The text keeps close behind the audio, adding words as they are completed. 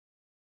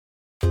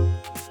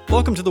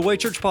Welcome to the Way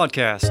Church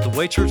Podcast. The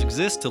Way Church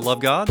exists to love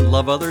God,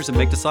 love others, and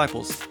make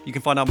disciples. You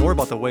can find out more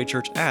about the Way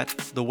Church at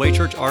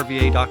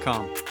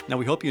thewaychurchrva.com. Now,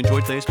 we hope you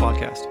enjoyed today's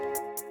podcast.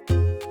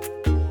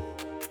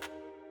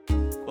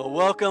 Well,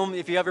 welcome.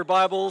 If you have your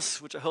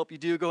Bibles, which I hope you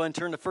do, go ahead and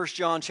turn to 1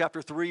 John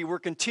chapter 3. We're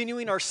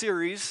continuing our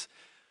series,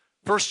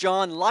 1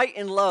 John, Light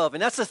and Love.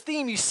 And that's a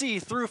theme you see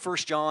through 1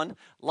 John,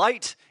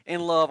 light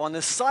and love, on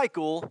this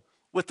cycle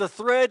with the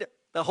thread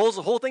that holds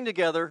the whole thing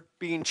together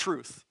being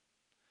truth.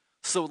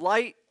 So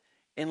light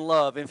and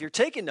love. And if you're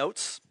taking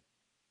notes,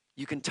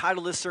 you can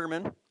title this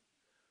sermon,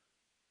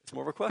 it's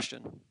more of a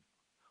question.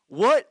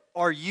 What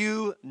are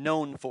you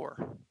known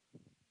for?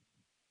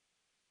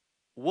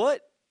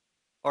 What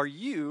are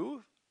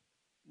you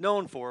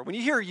known for? When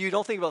you hear you,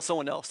 don't think about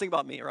someone else. Think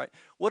about me, right?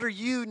 What are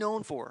you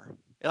known for?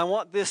 And I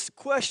want this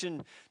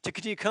question to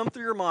continue to come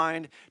through your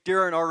mind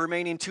during our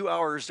remaining 2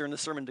 hours during the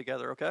sermon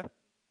together, okay?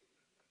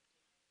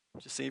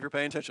 Just see if you're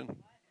paying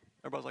attention.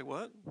 Everybody's like,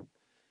 what?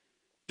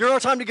 During our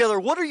time together,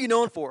 what are you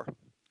known for?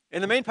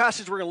 In the main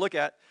passage we're going to look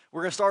at,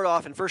 we're going to start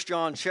off in 1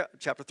 John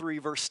chapter 3,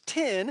 verse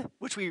 10,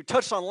 which we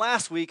touched on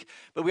last week,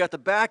 but we have to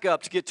back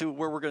up to get to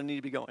where we're going to need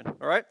to be going,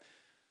 all right?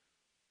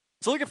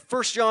 So look at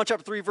 1 John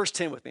chapter 3, verse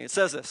 10 with me. It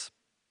says this.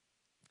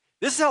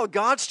 This is how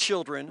God's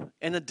children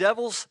and the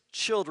devil's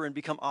children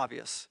become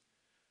obvious.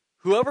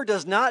 Whoever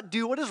does not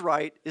do what is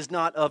right is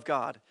not of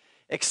God,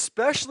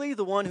 especially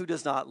the one who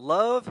does not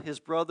love his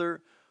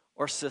brother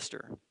or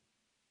sister.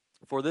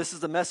 For this is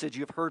the message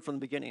you have heard from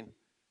the beginning.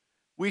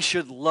 We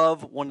should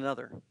love one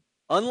another.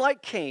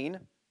 Unlike Cain,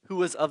 who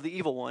was of the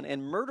evil one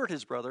and murdered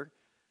his brother.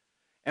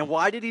 And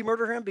why did he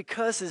murder him?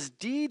 Because his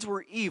deeds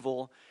were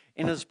evil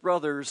and his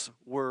brothers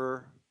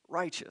were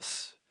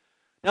righteous.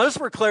 Now, just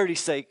for clarity's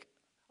sake,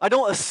 I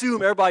don't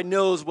assume everybody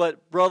knows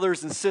what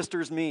brothers and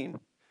sisters mean.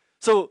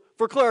 So,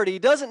 for clarity,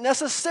 it doesn't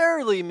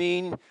necessarily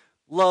mean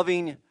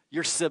loving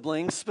your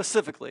siblings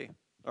specifically.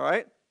 All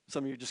right?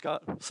 Some of you just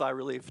got a sigh of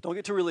relief. Don't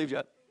get too relieved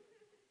yet.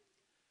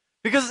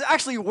 Because it's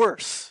actually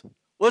worse.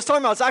 What it's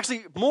talking about is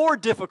actually more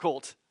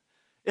difficult.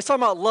 It's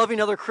talking about loving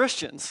other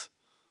Christians.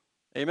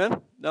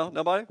 Amen? No?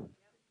 Nobody?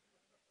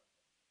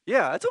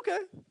 Yeah, it's okay.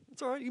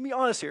 It's all right. You can be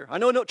honest here. I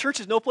know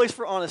church is no place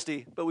for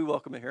honesty, but we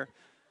welcome it here.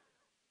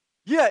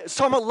 Yeah, it's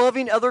talking about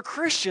loving other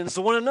Christians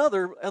to one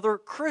another, other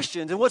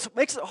Christians. And what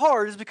makes it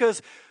hard is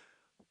because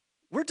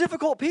we're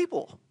difficult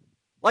people.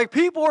 Like,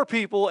 people are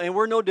people, and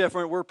we're no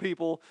different. We're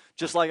people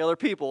just like other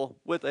people,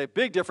 with a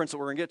big difference that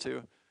we're going to get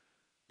to.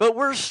 But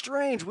we're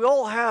strange. We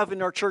all have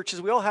in our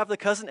churches, we all have the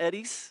cousin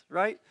Eddies,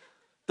 right?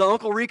 The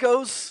Uncle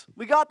Ricos.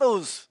 We got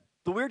those.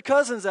 The weird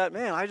cousins that,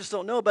 man, I just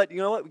don't know. But you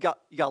know what? You got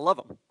to love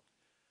them.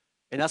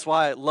 And that's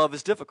why love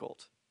is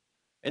difficult.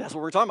 And that's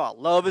what we're talking about.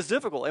 Love is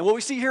difficult. And what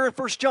we see here in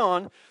 1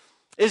 John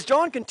is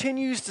John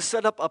continues to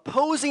set up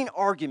opposing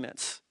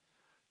arguments,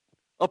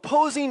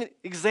 opposing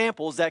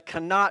examples that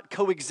cannot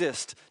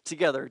coexist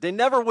together. They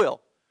never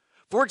will.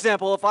 For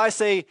example, if I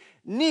say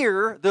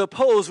near, the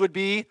opposed would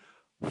be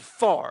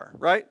far,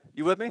 right?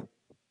 You with me?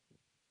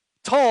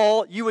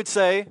 Tall, you would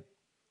say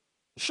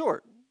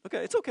short.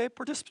 Okay, it's okay,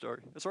 participatory.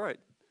 That's all right.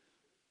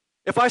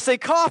 If I say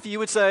coffee, you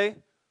would say,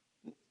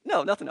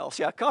 no, nothing else.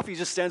 Yeah, coffee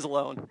just stands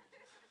alone.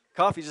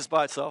 Coffee just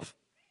by itself.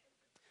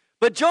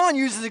 But John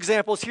uses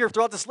examples here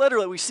throughout this letter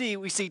that we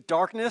see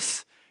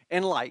darkness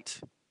and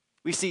light.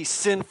 We see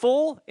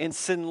sinful and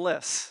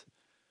sinless.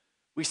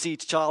 We see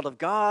child of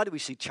God, we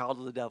see child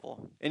of the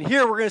devil. And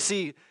here we're going to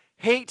see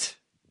hate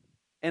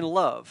and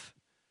love.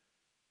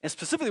 And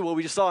specifically what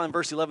we just saw in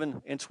verse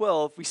 11 and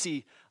 12, we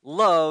see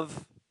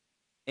love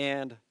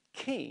and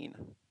Cain.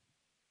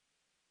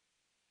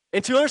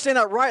 And to understand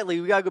that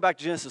rightly, we got to go back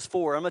to Genesis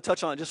 4. I'm going to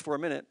touch on it just for a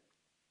minute.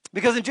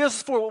 Because in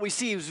Genesis 4, what we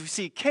see is we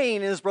see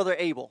Cain and his brother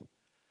Abel.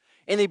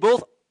 And they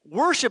both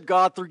worship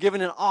God through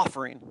giving an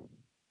offering.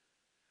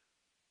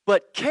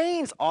 But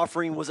Cain's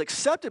offering was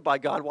accepted by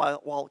God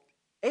while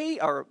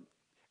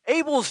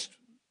Abel's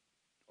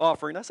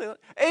offering,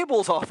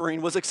 Abel's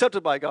offering was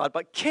accepted by God,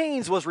 but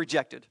Cain's was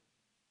rejected.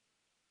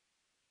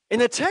 And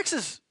the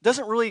text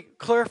doesn't really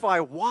clarify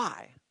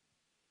why.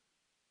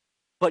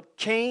 But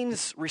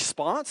Cain's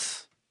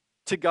response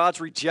to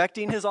God's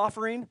rejecting his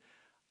offering,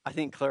 I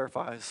think,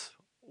 clarifies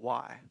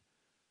why.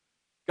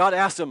 God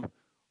asked him,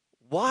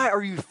 why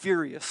are you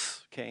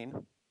furious,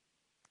 Cain?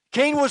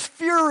 Cain was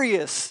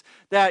furious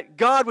that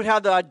God would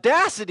have the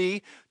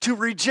audacity to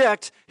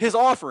reject his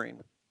offering.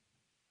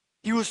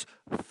 He was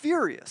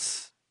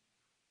furious.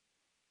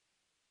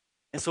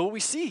 And so what we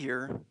see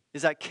here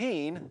is that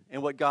Cain,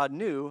 and what God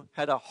knew,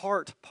 had a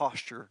heart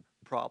posture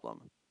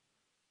problem.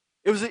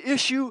 It was an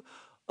issue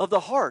of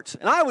the heart.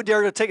 And I would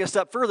dare to take a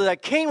step further,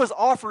 that Cain was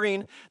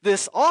offering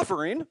this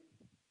offering.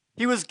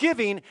 He was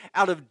giving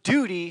out of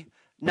duty,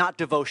 not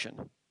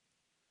devotion.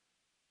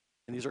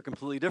 And these are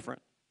completely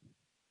different.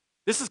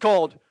 This is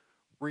called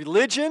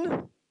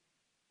religion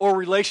or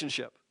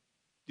relationship.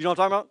 You know what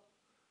I'm talking about?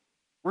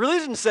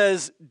 Religion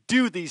says,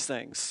 do these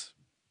things.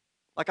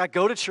 Like, I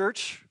go to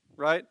church,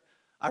 right?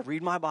 I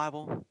read my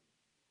Bible.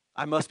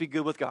 I must be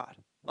good with God.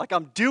 Like,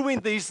 I'm doing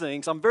these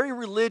things. I'm very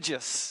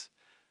religious.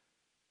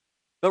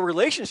 But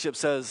relationship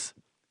says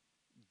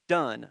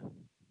done.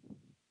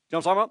 You know what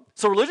I'm talking about?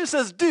 So religion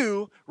says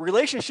do,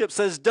 relationship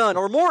says done.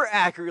 Or more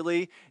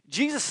accurately,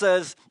 Jesus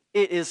says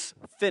it is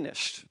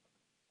finished.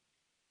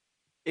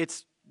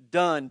 It's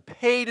done,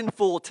 paid in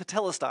full,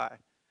 tetelestai.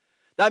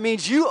 That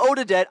means you owed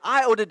a debt,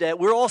 I owed a debt.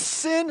 We're all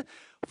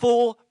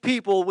sinful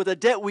people with a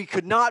debt we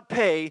could not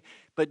pay,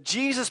 but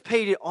Jesus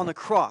paid it on the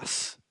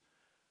cross.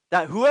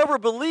 That whoever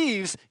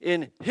believes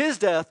in his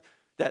death,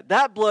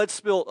 that blood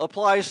spilt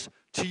applies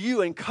to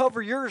you and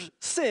cover your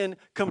sin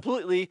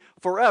completely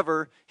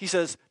forever. He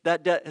says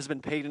that debt has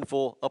been paid in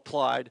full,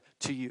 applied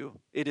to you.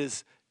 It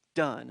is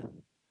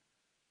done.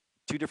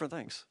 Two different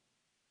things.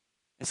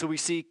 And so we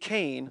see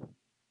Cain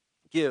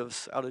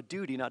gives out of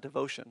duty, not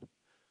devotion.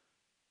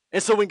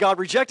 And so when God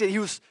rejected, he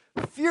was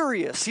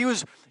furious. He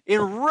was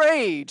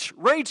enraged,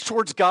 rage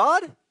towards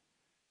God,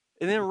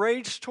 and then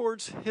rage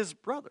towards his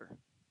brother.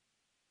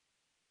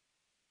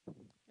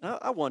 And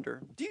I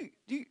wonder, do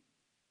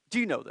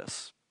you know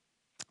this?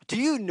 Do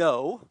you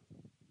know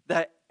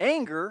that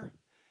anger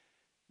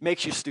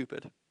makes you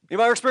stupid?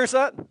 Anybody ever experienced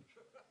that?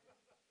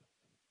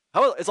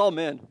 It's all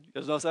men. You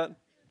guys notice that?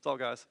 It's all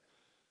guys.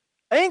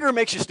 Anger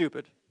makes you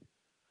stupid.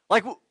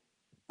 Like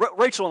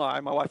Rachel and I,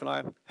 my wife and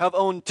I, have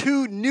owned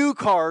 2 new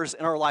cars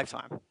in our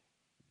lifetime,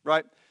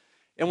 right?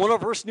 And one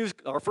of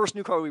our first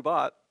new car we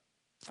bought,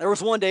 there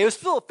was one day, it was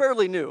still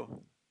fairly new,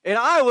 and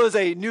I was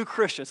a new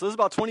Christian, so this was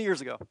about 20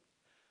 years ago.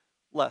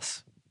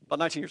 Less, about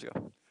 19 years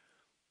ago.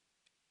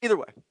 Either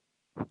way,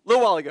 a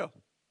little while ago.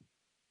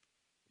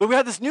 But we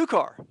had this new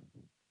car.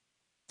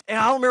 And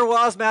I don't remember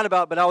what I was mad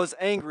about, but I was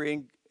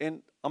angry.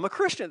 And I'm a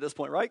Christian at this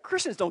point, right?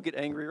 Christians don't get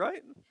angry,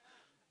 right?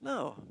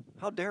 No.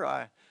 How dare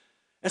I?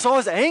 And so I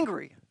was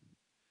angry.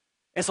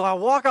 And so I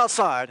walk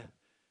outside,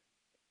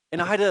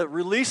 and I had to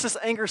release this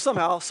anger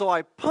somehow, so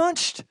I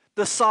punched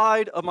the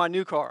side of my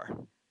new car.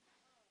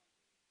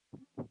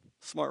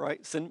 Smart,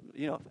 right? Sin,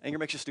 anger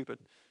makes you stupid.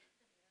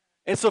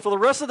 And so for the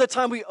rest of the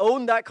time we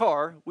owned that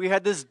car, we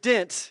had this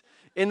dent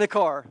in the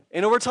car.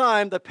 And over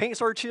time, the paint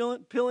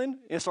started peeling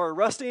and started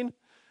rusting,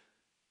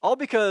 all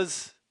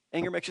because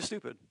anger makes you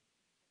stupid.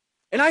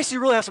 And I used to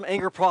really have some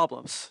anger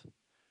problems.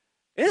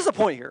 And this is the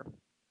point here,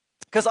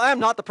 because I am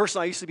not the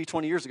person I used to be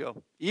 20 years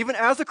ago, even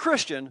as a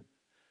Christian.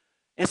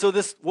 And so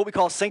this, what we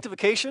call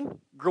sanctification,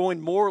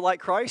 growing more like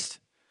Christ,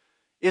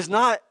 is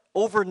not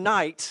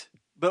overnight,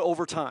 but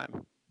over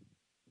time,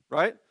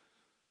 right?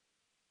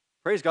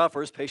 Praise God for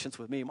his patience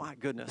with me. My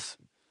goodness.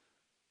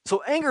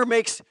 So anger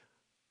makes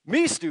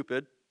me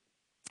stupid.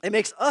 It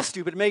makes us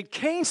stupid. It made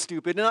Cain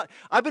stupid. And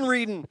I've been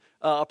reading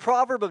a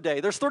proverb a day.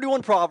 There's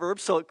 31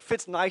 proverbs, so it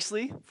fits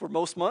nicely for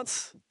most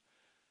months.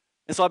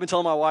 And so I've been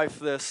telling my wife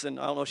this, and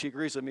I don't know if she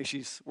agrees with me.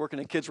 She's working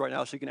in kids right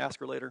now, so you can ask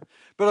her later.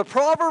 But a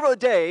proverb a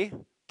day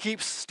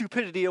keeps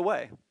stupidity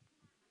away.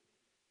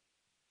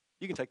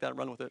 You can take that and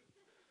run with it.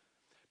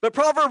 But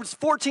Proverbs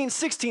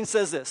 14:16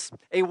 says this: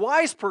 a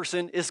wise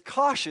person is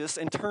cautious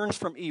and turns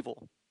from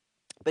evil,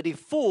 but a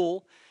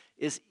fool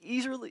is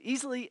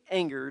easily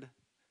angered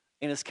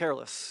and is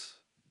careless.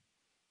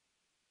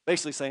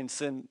 Basically saying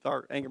sin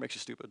or anger makes you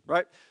stupid,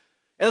 right?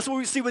 And that's what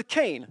we see with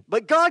Cain.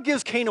 But God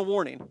gives Cain a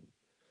warning.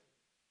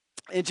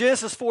 In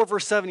Genesis 4,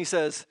 verse 7, he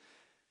says,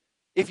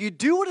 if you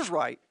do what is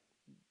right,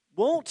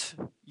 won't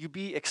you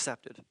be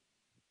accepted?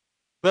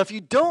 But if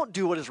you don't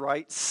do what is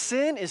right,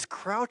 sin is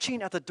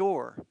crouching at the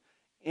door.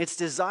 Its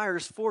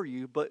desires for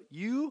you, but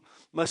you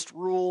must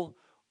rule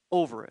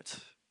over it.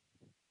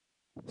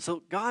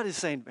 So God is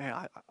saying,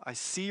 man, I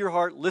see your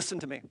heart. Listen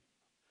to me.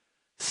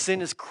 Sin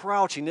is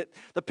crouching.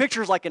 The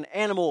picture is like an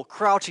animal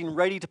crouching,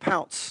 ready to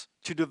pounce,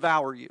 to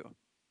devour you.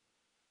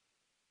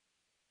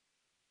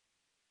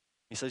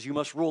 He says you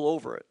must rule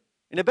over it.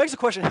 And it begs the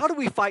question, how do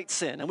we fight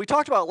sin? And we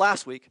talked about it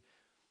last week.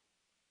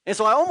 And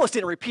so I almost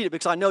didn't repeat it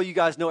because I know you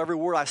guys know every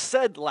word I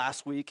said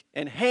last week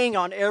and hang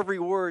on every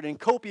word, and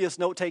copious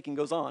note-taking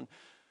goes on.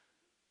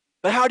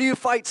 But how do you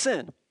fight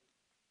sin?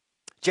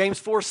 James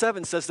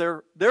 4:7 says,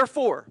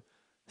 therefore,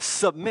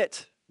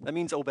 submit. That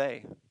means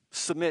obey.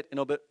 Submit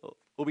in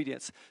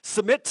obedience.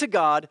 Submit to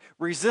God,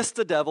 resist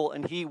the devil,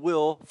 and he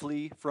will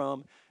flee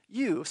from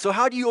you. So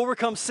how do you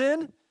overcome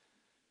sin?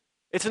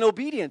 It's an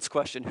obedience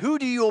question. Who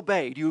do you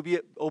obey? Do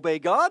you obey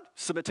God,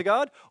 submit to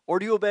God, or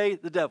do you obey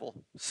the devil,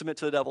 submit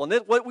to the devil? And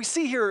then what we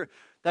see here,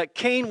 that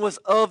Cain was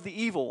of the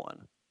evil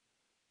one.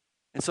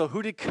 And so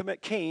who did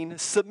Cain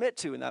submit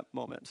to in that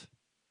moment?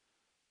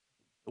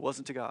 It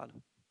wasn't to God.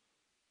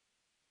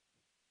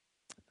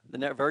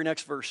 The very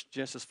next verse,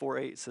 Genesis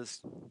 4:8,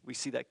 says, we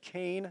see that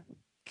Cain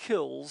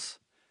kills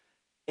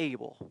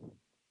Abel.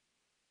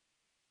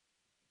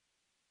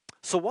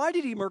 So why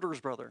did he murder his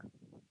brother?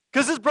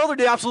 Because his brother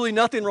did absolutely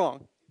nothing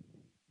wrong.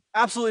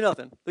 Absolutely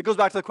nothing. That goes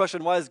back to the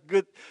question, why does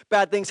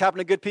bad things happen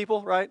to good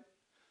people, right?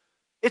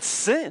 It's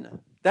sin.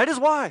 That is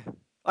why.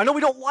 I know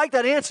we don't like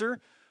that answer,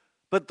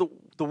 but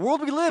the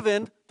world we live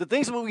in, the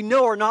things that we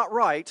know are not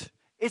right,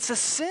 it's a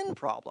sin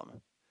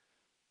problem.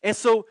 And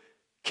so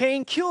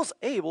Cain kills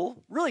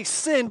Abel, really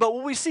sin, but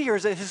what we see here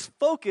is that his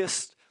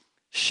focus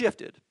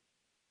shifted.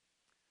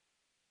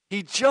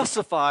 He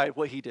justified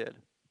what he did.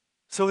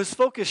 So his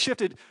focus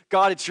shifted.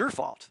 God, it's your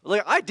fault.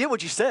 Like, I did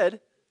what you said.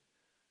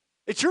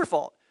 It's your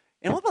fault.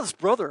 And what about this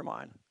brother of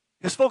mine?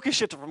 His focus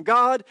shifted from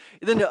God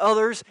and then to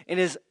others, and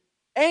his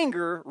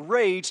anger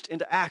raged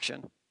into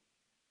action.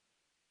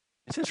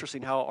 It's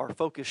interesting how our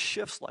focus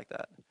shifts like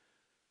that.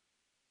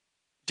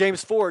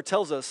 James 4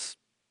 tells us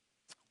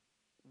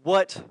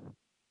what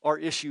our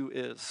issue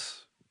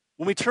is.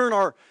 When we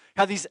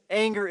have these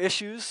anger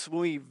issues,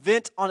 when we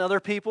vent on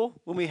other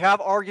people, when we have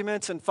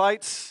arguments and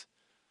fights,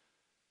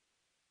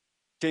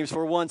 James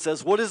 4:1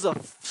 says, what is the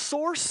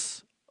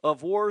source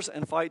of wars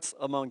and fights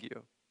among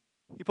you?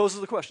 He poses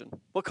the question,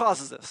 what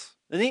causes this?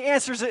 And he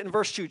answers it in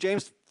verse 2,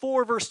 James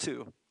 4, verse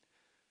 2.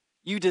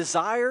 You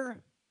desire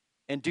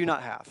and do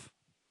not have.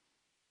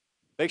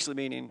 Basically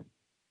meaning,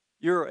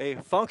 you're a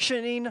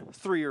functioning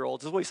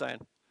 3-year-old, is what he's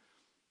saying.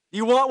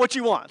 You want what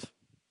you want.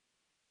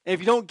 And if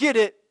you don't get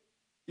it,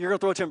 you're going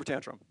to throw a temper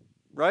tantrum,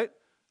 right?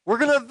 We're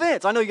going to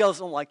vent. I know you guys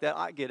don't like that.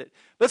 I get it.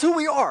 That's who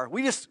we are.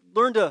 We just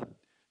learn to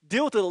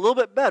deal with it a little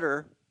bit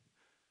better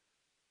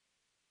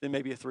than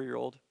maybe a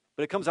 3-year-old,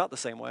 but it comes out the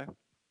same way.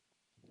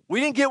 We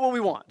didn't get what we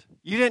want.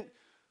 You didn't,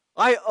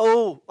 I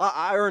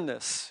earned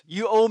this.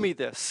 You owe me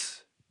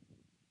this.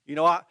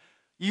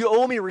 You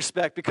owe me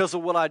respect because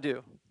of what I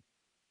do.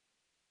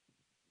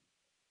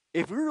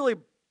 If we really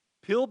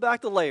peel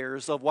back the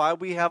layers of why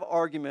we have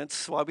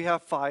arguments, why we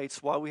have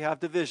fights, why we have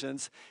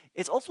divisions,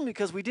 it's ultimately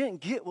because we didn't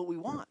get what we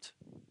want.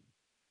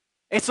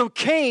 And so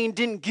Cain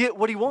didn't get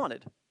what he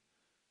wanted.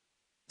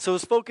 So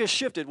his focus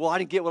shifted. Well, I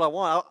didn't get what I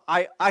want.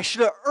 I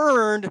should have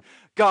earned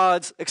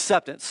God's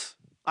acceptance.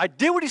 I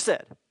did what he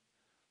said,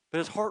 but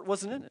his heart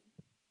wasn't in it.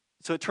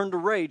 So it turned to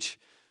rage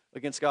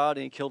against God,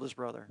 and he killed his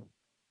brother.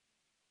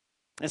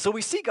 And so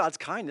we see God's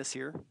kindness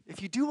here.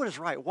 If you do what is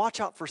right, watch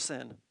out for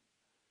sin.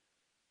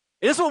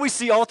 And this is what we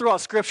see all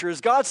throughout Scripture,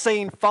 is God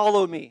saying,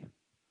 follow me.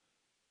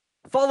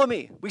 Follow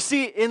me. We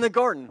see it in the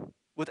garden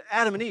with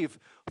Adam and Eve.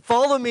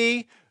 Follow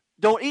me,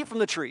 don't eat from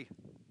the tree,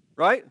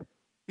 right?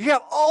 You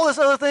have all this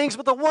other things,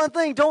 but the one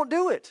thing, don't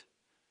do it.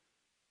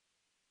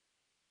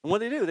 And what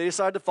do? They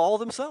decide to follow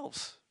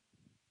themselves.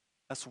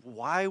 That's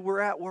why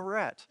we're at where we're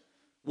at.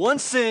 One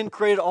sin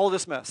created all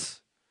this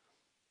mess.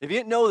 If you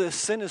didn't know this,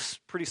 sin is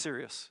pretty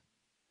serious.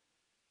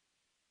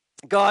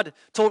 God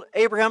told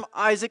Abraham,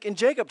 Isaac, and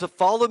Jacob to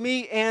follow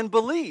me and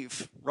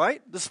believe,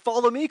 right? This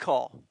follow me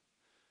call.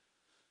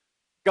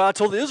 God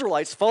told the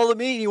Israelites, follow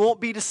me and you won't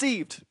be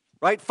deceived,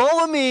 right?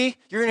 Follow me,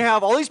 you're going to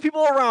have all these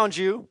people around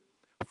you.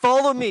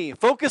 Follow me,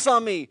 focus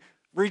on me.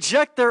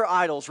 Reject their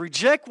idols,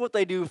 reject what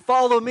they do,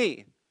 follow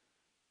me.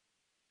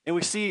 And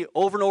we see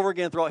over and over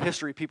again throughout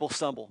history, people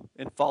stumble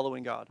in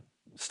following God.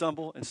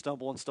 Stumble and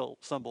stumble and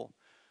stumble.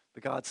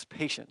 But God's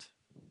patient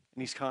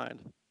and he's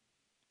kind.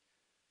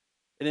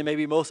 And it may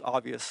be most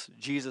obvious,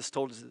 Jesus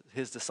told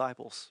his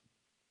disciples,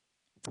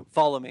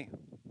 follow me.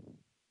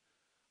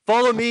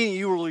 Follow me and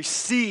you will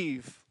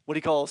receive what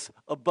he calls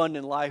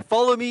abundant life.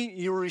 Follow me and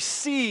you will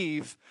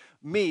receive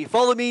me.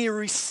 Follow me and you will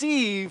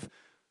receive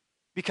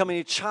becoming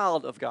a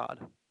child of God.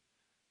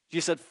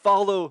 Jesus said,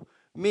 follow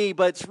me,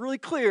 but it's really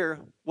clear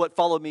what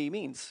follow me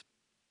means.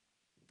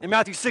 In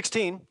Matthew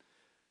 16,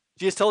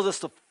 Jesus tells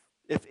us,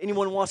 if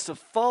anyone wants to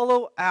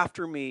follow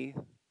after me,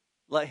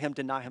 let him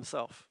deny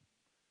himself.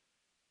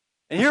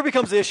 And here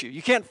becomes the issue.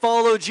 You can't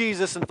follow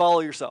Jesus and follow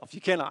yourself. You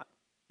cannot.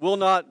 Will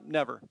not,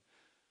 never.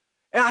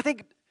 And I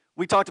think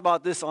we talked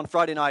about this on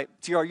Friday night.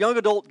 See, our young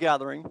adult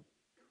gathering,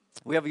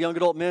 we have a young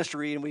adult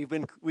ministry, and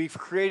we've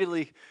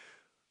creatively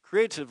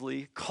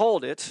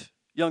called it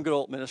young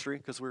adult ministry,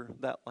 because we're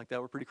that like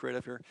that. We're pretty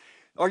creative here.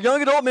 Our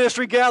young adult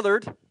ministry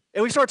gathered,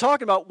 and we started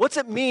talking about what's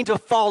it mean to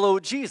follow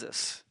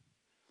Jesus.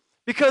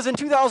 Because in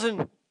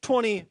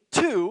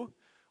 2022,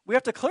 we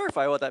have to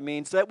clarify what that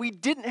means, that we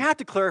didn't have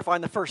to clarify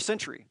in the first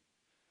century.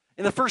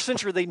 In the first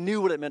century, they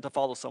knew what it meant to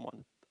follow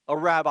someone, a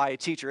rabbi, a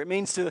teacher. It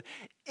means to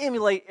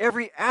emulate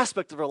every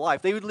aspect of their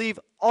life. They would leave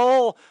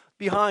all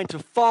behind to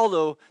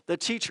follow the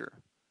teacher,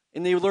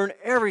 and they would learn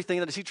everything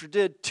that the teacher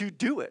did to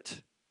do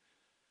it.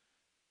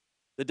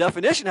 The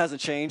definition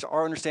hasn't changed.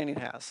 Our understanding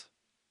has.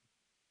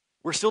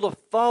 We're still to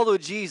follow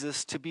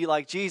Jesus to be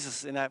like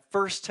Jesus, and that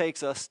first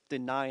takes us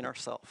denying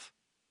ourselves.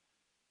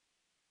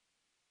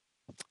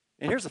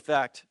 And here's the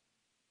fact.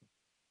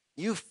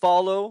 You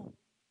follow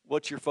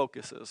what your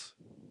focus is.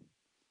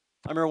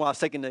 I remember when I was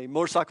taking a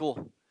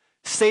motorcycle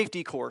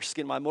safety course,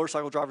 getting my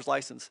motorcycle driver's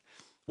license.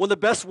 One of the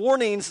best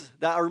warnings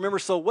that I remember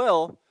so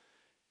well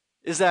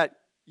is that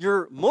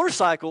your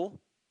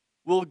motorcycle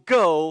will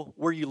go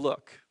where you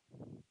look.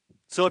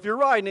 So if you're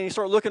riding and you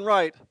start looking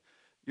right,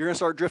 you're going to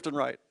start drifting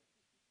right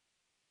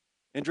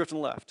and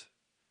drifting left.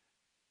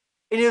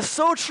 And it is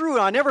so true,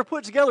 and I never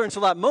put it together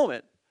until that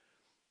moment.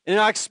 And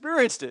I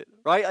experienced it,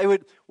 right?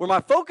 Where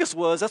my focus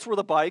was, that's where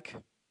the bike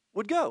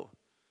would go.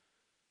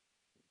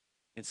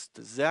 It's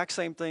the exact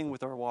same thing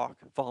with our walk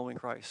following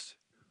Christ.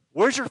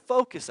 Where's your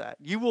focus at?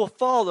 You will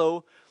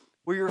follow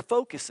where your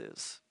focus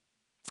is.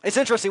 It's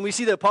interesting. We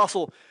see the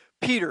Apostle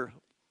Peter,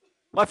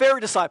 my favorite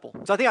disciple.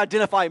 So I think I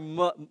identify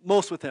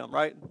most with him,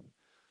 right?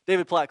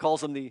 David Platt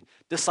calls him the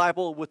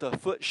disciple with a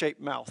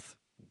foot-shaped mouth.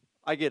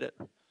 I get it.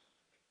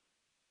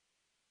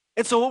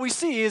 And so what we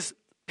see is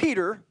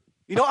Peter,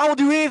 I will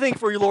do anything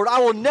for you, Lord. I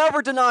will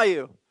never deny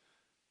you.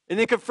 And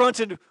then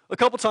confronted a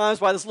couple times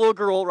by this little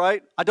girl,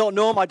 right? I don't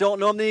know him, I don't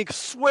know him. Then he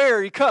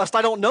swear, he cussed,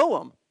 I don't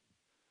know him.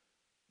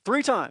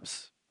 3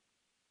 times.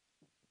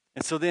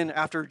 And so then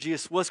after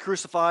Jesus was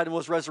crucified and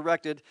was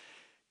resurrected,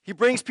 he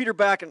brings Peter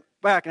back and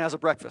has a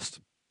breakfast.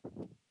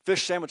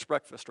 Fish sandwich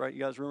breakfast, right? You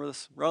guys remember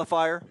this? Around the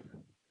fire.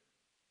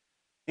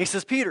 And he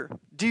says, Peter,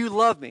 do you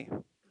love me?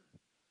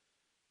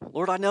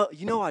 Lord, I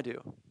know I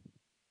do.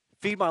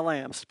 Feed my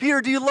lambs.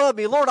 Peter, do you love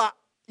me? Lord,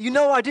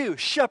 I do.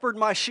 Shepherd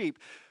my sheep.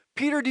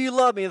 Peter, do you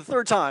love me? The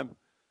 3rd time,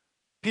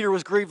 Peter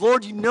was grieved.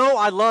 Lord, you know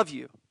I love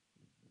you.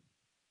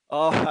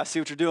 Oh, I see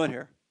what you're doing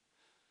here.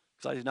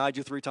 Because I denied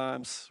you 3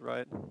 times,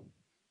 right?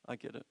 I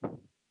get it.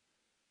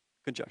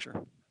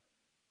 Conjecture.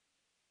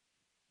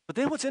 But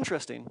then what's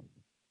interesting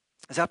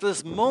is after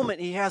this moment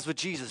he has with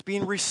Jesus,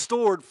 being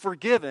restored,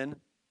 forgiven.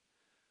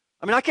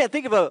 I mean, I can't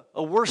think of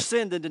a worse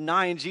sin than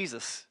denying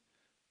Jesus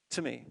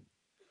to me.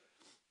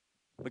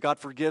 But God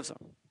forgives him,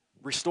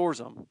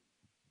 restores him,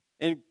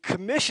 and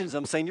commissions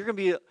him, saying, you're going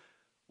to be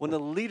one of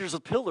the leaders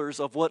of pillars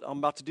of what I'm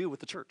about to do with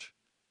the church.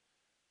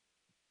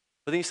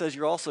 But then he says,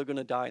 you're also going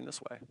to die in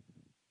this way.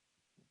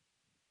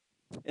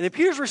 And in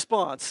Peter's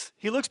response,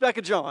 he looks back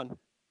at John.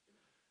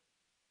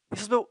 He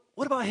says, but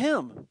what about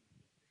him?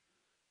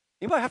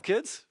 Anybody have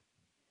kids?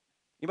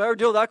 Anybody ever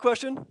deal with that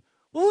question?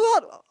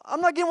 Well, God,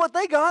 I'm not getting what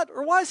they got,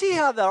 or why does he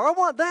have that, or I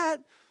want that.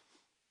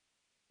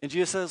 And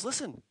Jesus says,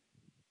 listen,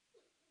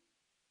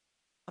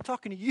 I'm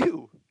talking to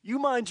you. You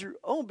mind your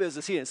own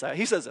business. He didn't say it.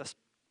 He says this.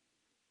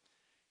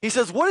 He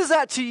says, what is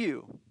that to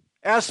you?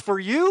 As for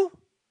you,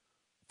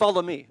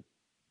 follow me.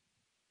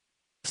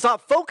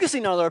 Stop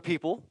focusing on other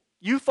people.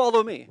 You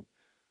follow me.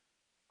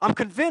 I'm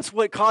convinced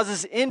what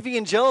causes envy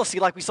and jealousy,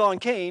 like we saw in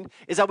Cain,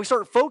 is that we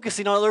start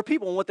focusing on other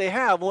people and what they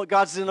have and what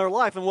God's in their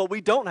life and what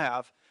we don't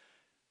have.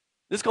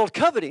 This is called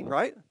coveting,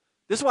 right?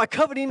 This is why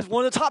coveting is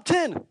one of the top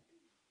 10.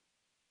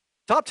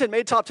 Top 10,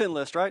 made top 10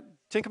 list, right?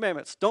 10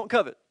 commandments. Don't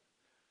covet.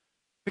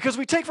 Because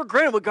we take for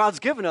granted what God's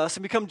given us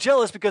and become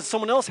jealous because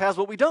someone else has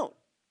what we don't.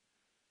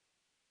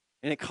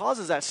 And it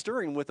causes that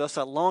stirring with us,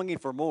 that longing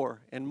for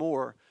more and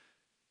more.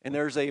 And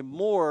there's a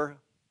more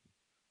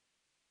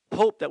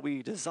hope that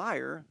we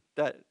desire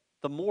that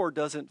the more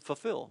doesn't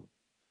fulfill.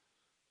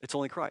 It's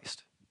only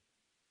Christ.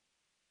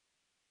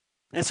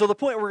 And so the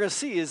point we're going to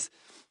see is,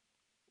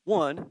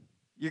 1,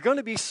 you're going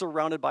to be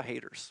surrounded by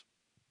haters.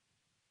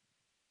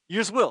 You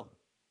just will.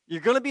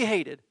 You're going to be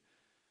hated,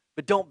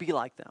 but don't be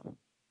like them.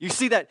 You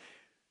see that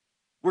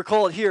we're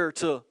called here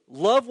to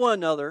love one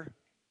another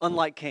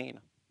unlike Cain.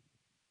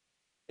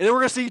 And then we're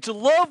going to see to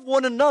love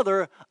one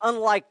another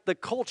unlike the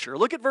culture.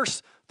 Look at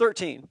verse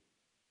 13.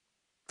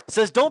 It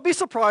says, don't be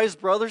surprised,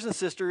 brothers and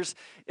sisters,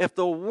 if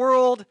the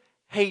world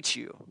hates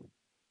you.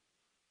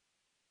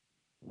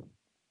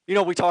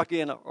 We talked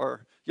in,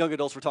 our young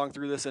adults were talking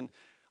through this, and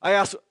I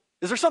asked,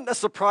 is there something that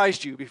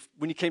surprised you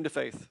when you came to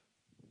faith?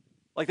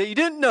 Like that you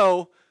didn't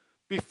know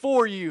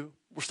before you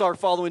started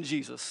following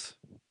Jesus,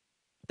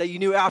 that you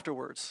knew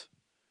afterwards?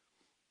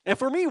 And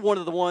for me, one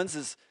of the ones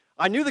is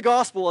I knew the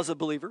gospel as a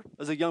believer,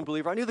 as a young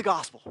believer. I knew the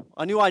gospel.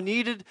 I knew I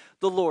needed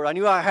the Lord. I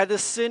knew I had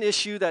this sin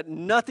issue that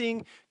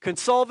nothing can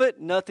solve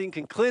it, nothing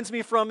can cleanse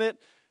me from it,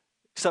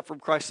 except from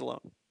Christ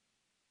alone.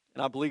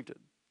 And I believed it.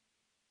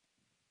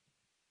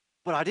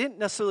 But I didn't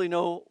necessarily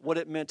know what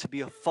it meant to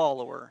be a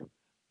follower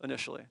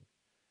initially.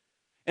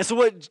 And so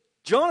what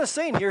John is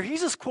saying here,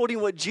 he's just quoting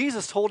what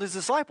Jesus told his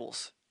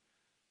disciples.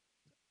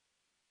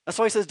 That's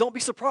why he says, don't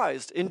be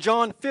surprised. In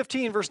John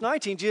 15, verse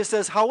 19, Jesus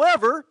says,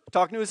 however,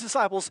 talking to his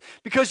disciples,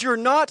 because you're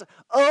not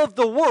of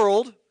the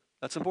world,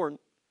 that's important,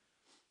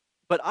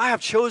 but I have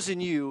chosen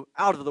you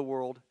out of the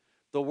world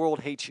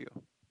hates you.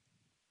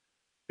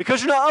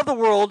 Because you're not of the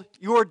world,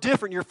 you are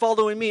different, you're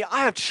following me. I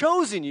have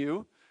chosen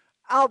you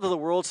out of the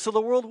world, so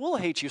the world will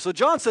hate you. So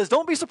John says,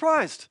 don't be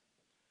surprised.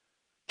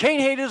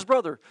 Cain hated his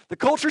brother. The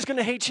culture's going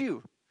to hate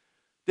you.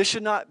 This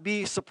should not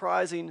be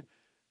surprising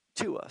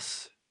to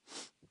us.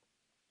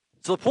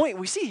 So the point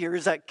we see here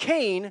is that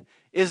Cain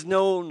is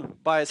known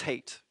by his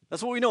hate.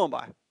 That's what we know him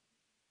by.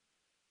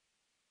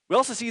 We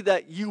also see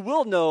that you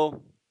will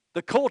know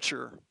the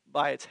culture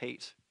by its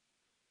hate.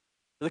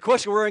 And the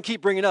question we're going to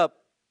keep bringing up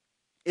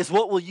is,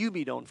 what will you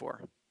be known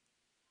for?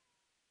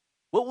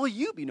 What will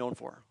you be known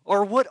for?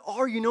 Or what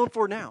are you known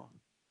for now?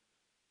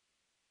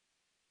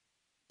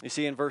 You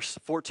see in verse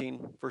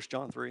 14, 1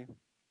 John 3,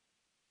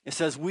 it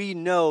says, we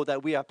know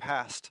that we have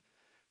passed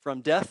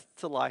from death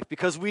to life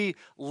because we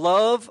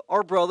love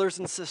our brothers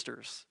and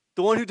sisters.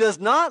 The one who does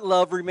not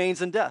love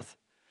remains in death.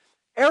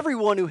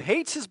 Everyone who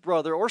hates his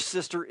brother or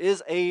sister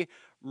is a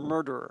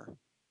murderer.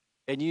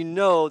 And you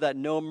know that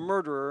no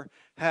murderer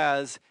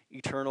has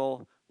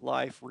eternal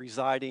life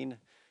residing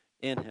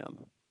in him.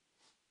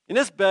 And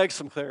this begs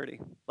some clarity.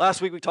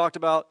 Last week we talked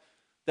about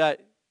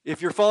that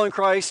if you're following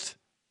Christ,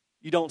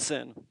 you don't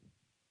sin.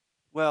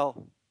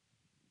 Well,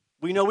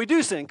 we know we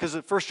do sin because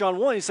in 1 John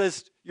 1, he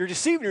says, you're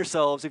deceiving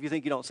yourselves if you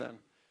think you don't sin.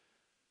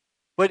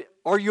 But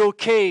are you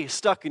okay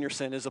stuck in your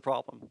sin is the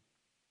problem.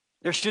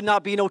 There should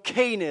not be an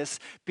okayness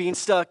being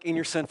stuck in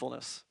your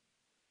sinfulness.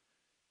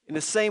 In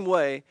the same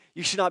way,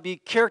 you should not be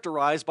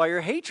characterized by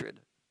your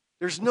hatred.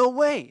 There's no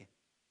way.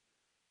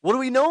 What are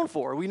we known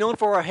for? Are we known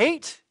for our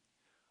hate?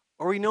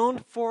 Or are we known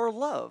for our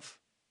love?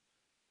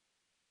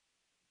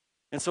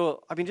 And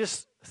so,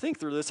 just think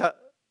through this.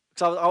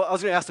 Because I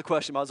was going to ask the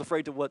question, but I was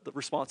afraid to what the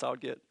response I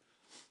would get.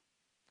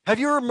 Have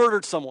you ever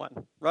murdered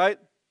someone, right?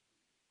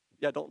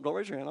 Yeah, don't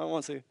raise your hand. I don't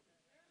want to see.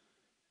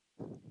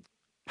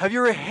 Have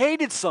you ever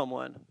hated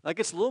someone? That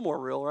gets a little more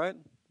real, right?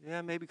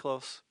 Yeah, maybe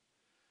close.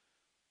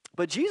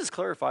 But Jesus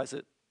clarifies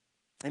it.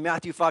 In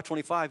Matthew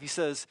 5:25, he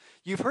says,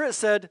 "You've heard it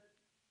said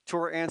to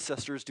our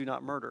ancestors, do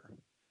not murder.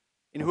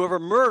 And whoever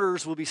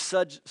murders will be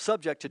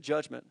subject to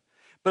judgment.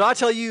 But I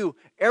tell you,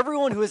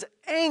 everyone who is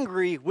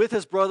angry with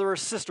his brother or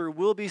sister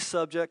will be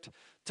subject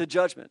to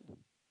judgment."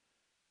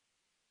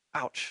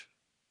 Ouch.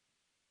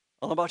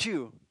 I don't know about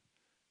you,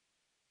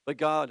 but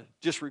God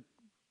just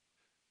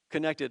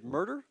connected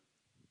murder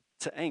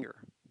to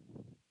anger.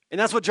 And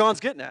that's what John's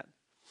getting at.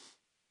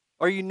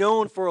 Are you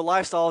known for a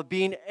lifestyle of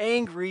being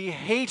angry,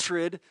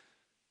 hatred,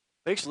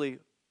 basically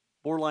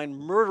borderline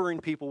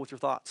murdering people with your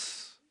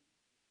thoughts,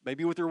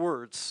 maybe with your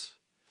words,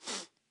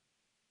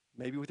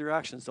 maybe with your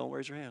actions? Don't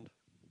raise your hand.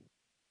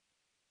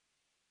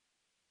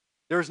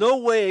 There's no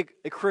way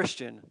a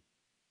Christian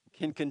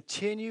can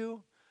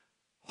continue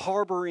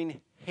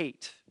harboring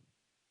hate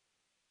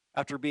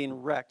after being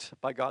wrecked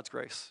by God's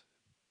grace.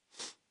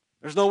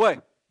 There's no way.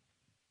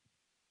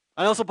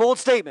 I know it's a bold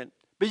statement,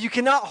 but you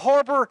cannot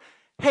harbor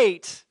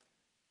hate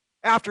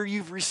after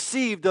you've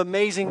received the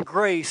amazing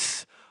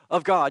grace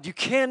of God. You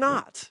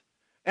cannot.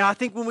 And I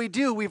think when we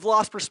do, we've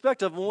lost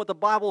perspective on what the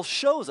Bible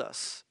shows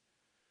us.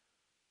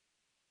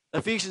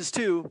 Ephesians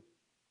 2,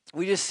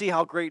 we just see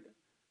how great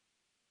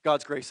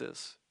God's grace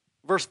is.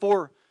 Verse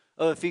 4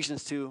 of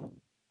Ephesians 2,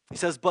 he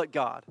says, "But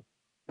God,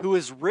 who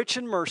is rich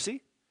in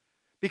mercy,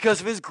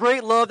 because of his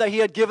great love that he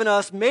had given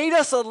us, made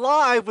us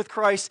alive with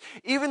Christ,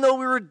 even though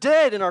we were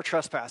dead in our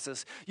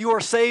trespasses. You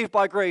are saved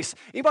by grace."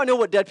 Anybody know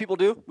what dead people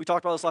do? We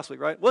talked about this last week,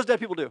 right? What does dead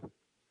people do?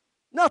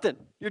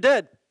 Nothing. You're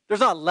dead.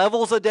 There's not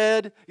levels of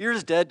dead. You're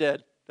just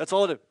dead. That's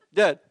all it is.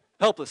 Dead.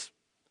 Helpless.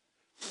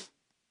 It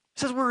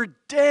says we were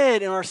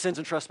dead in our sins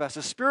and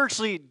trespasses,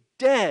 spiritually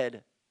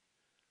dead.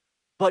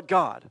 But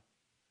God,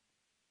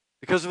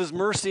 because of his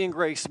mercy and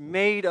grace,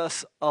 made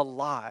us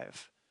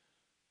alive.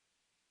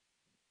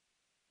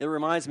 It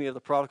reminds me of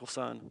the prodigal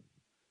son.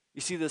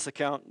 You see this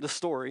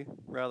story,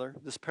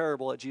 this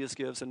parable that Jesus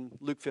gives in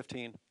Luke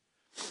 15.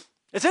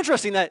 It's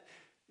interesting that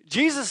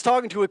Jesus is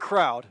talking to a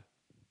crowd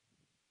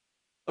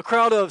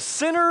of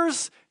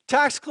sinners,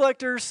 tax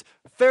collectors,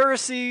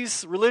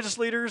 Pharisees, religious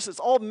leaders. It's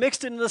all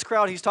mixed into this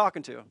crowd he's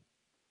talking to.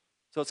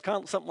 So it's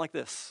kind of something like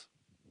this,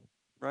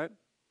 right?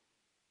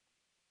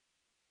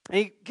 And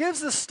he gives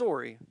this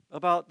story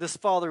about this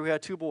father who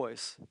had two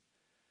boys.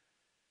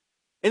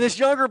 And this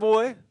younger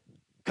boy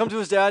come to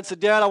his dad and said,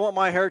 "Dad, I want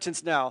my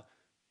inheritance now."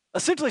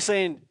 Essentially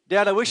saying,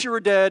 "Dad, I wish you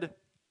were dead.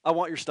 I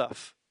want your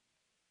stuff."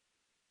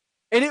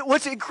 And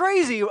what's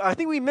crazy, I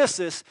think we miss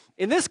this,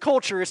 in this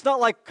culture, it's not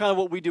like kind of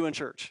what we do in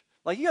church.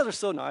 Like, you guys are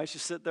so nice. You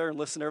sit there and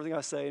listen to everything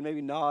I say and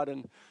maybe nod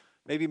and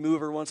maybe move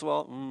every once in a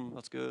while.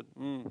 That's good.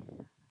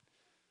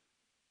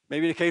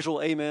 Maybe an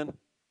occasional amen.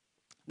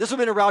 This would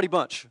have been a rowdy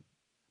bunch.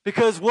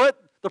 Because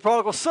what the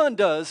prodigal son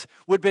does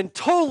would have been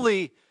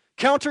totally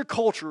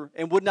counterculture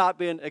and would not have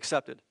been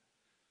accepted.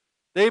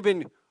 They've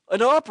been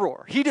an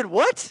uproar. He did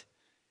what?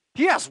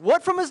 He asked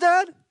what from his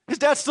dad? His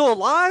dad's still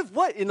alive?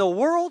 What in the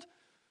world?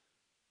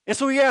 And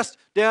so he asked,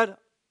 "Dad,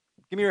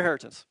 give me your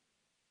inheritance."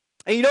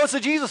 And you know it's a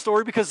Jesus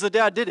story because the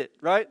dad did it,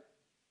 right?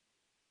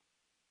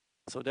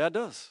 So dad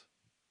does.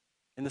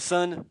 And the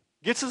son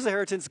gets his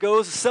inheritance,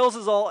 goes, sells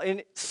his all,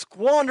 and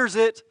squanders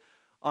it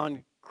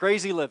on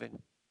crazy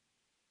living.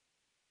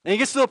 And he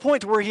gets to the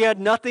point where he had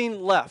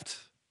nothing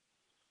left.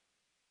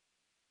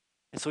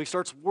 And so he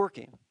starts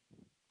working,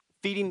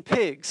 feeding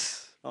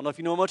pigs. I don't know if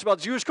you know much about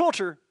Jewish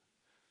culture.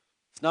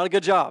 It's not a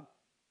good job.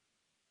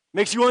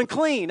 Makes you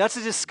unclean. That's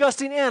a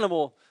disgusting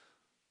animal.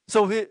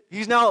 So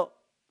he's now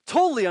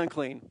totally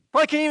unclean.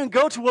 Probably can't even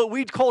go to what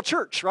we'd call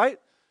church, right?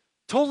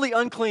 Totally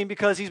unclean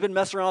because he's been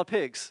messing around with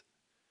pigs.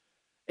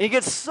 And he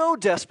gets so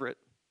desperate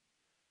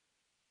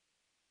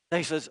that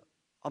he says,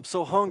 "I'm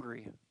so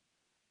hungry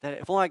that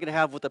if only I could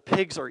have what the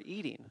pigs are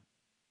eating."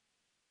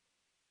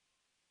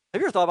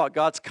 Have you ever thought about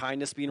God's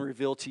kindness being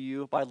revealed to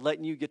you by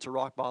letting you get to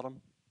rock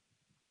bottom?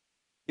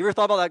 You ever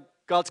thought about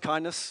that God's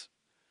kindness?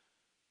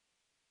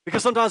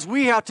 Because sometimes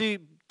we have to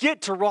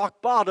get to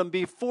rock bottom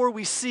before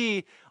we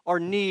see our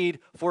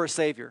need for a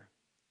Savior.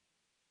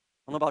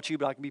 I don't know about you,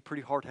 but I can be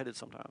pretty hard-headed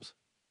sometimes.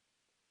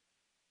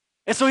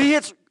 And so he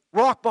hits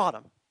rock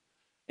bottom.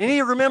 And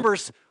he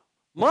remembers,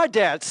 my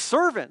dad's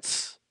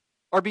servants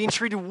are being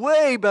treated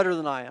way better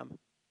than I am.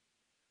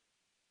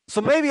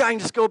 So maybe I can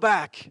just go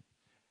back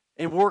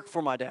and work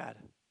for my dad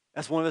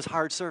as one of his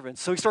hired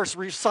servants. So he starts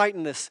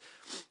reciting this,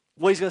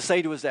 what he's going to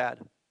say to his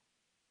dad.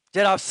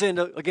 "Dad, I've sinned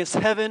against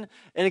heaven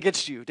and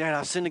against you. Dad,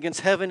 I've sinned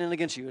against heaven and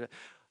against you."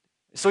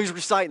 So he's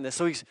reciting this.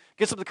 So he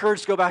gets up the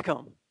courage to go back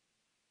home.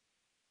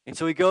 And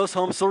so he goes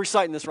home, still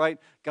reciting this, right?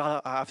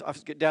 God,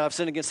 Dad, I've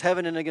sinned against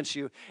heaven and against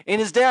you.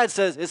 And his dad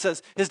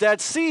his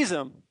dad sees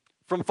him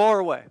from far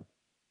away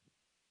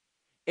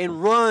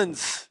and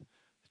runs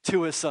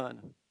to his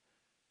son.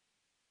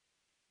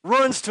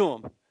 Runs to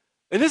him.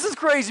 And this is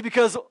crazy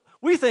because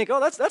we think, oh,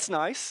 that's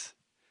nice.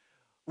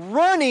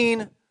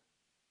 Running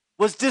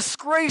was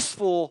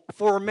disgraceful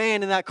for a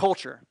man in that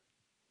culture.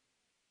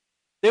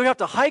 They would have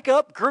to hike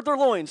up, gird their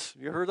loins.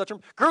 You heard that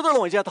term? Gird their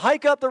loins. You have to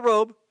hike up the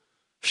robe,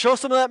 show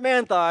some of that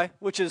man thigh,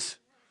 which is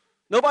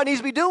nobody needs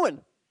to be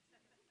doing.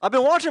 I've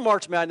been watching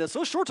March Madness.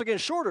 Those shorts are getting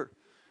shorter.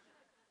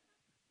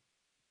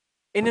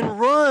 And then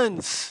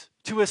runs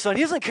to his son.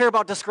 He doesn't care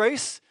about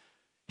disgrace.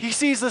 He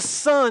sees the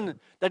son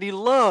that he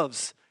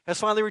loves has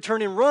finally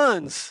returned and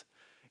runs.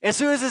 And as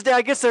soon as his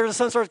dad gets there, the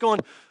son starts going,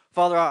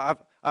 Father,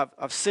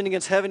 I've sinned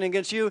against heaven and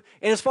against you.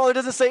 And his father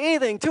doesn't say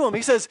anything to him.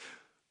 He says,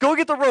 go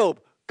get the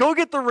robe. Go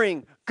get the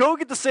ring. Go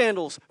get the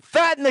sandals.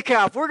 Fatten the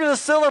calf. We're going to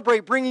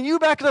celebrate bringing you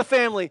back to the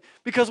family.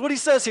 Because what he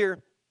says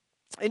here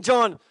in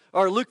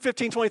Luke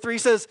 15:23, he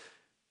says,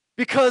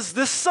 because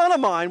this son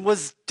of mine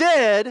was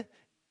dead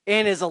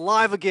and is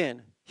alive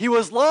again. He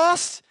was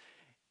lost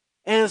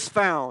and is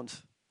found.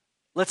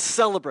 Let's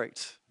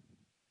celebrate.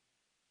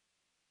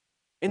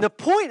 And the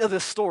point of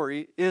this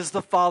story is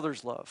the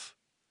father's love.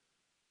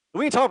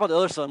 We can talk about the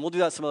other son. We'll do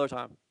that some other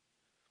time.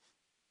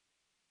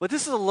 But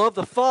this is a love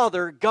the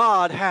Father,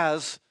 God,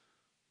 has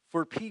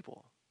for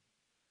people.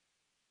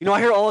 You know, I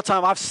hear all the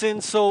time, I've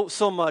sinned so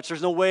much,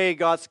 there's no way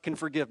God can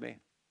forgive me.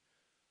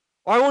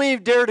 Or I won't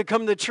even dare to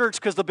come to church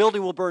because the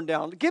building will burn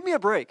down. Give me a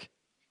break.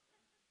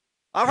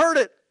 I've heard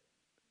it.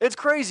 It's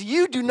crazy.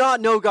 You do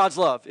not know God's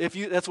love if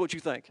that's what you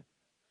think.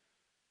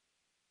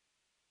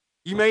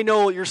 You may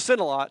know your sin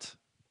a lot,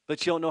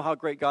 but you don't know how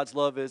great God's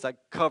love is that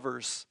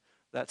covers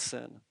that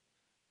sin.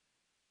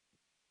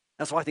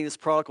 That's why I think this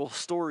prodigal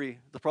story,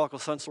 the prodigal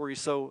son story, is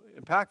so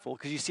impactful,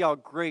 because you see how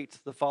great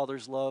the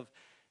Father's love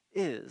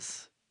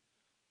is.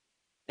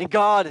 And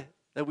God,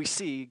 that we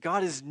see,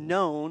 God is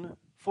known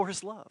for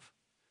his love.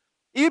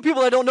 Even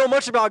people that don't know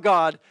much about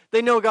God,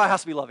 they know God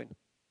has to be loving.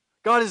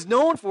 God is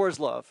known for his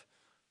love.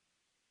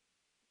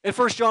 In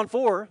 1 John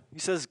 4, he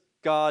says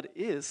God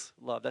is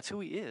love. That's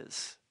who he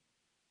is.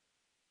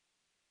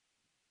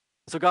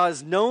 So God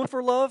is known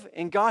for love,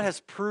 and God has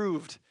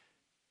proved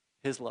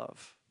his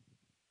love.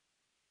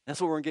 That's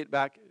what we're going to get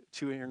back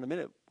to here in a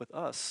minute with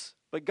us.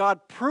 But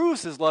God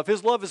proves his love.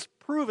 His love is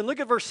proven. Look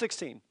at verse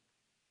 16.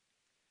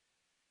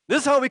 This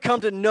is how we come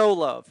to know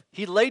love.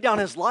 He laid down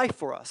his life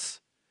for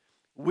us.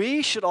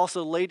 We should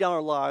also lay down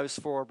our lives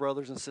for our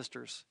brothers and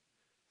sisters.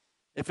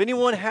 If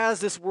anyone has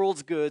this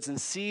world's goods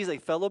and sees a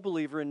fellow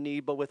believer in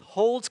need but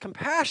withholds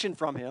compassion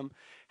from him,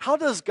 how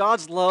does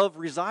God's love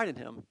reside in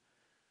him?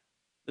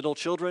 Little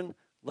children,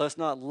 let us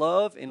not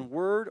love in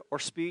word or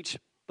speech,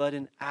 but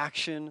in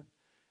action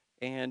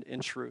and in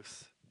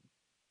truth.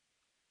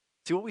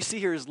 See, what we see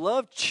here is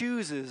love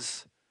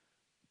chooses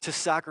to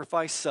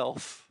sacrifice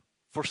self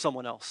for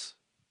someone else.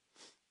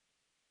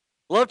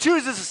 Love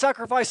chooses to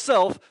sacrifice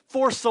self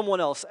for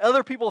someone else.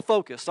 Other people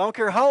focused. I don't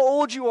care how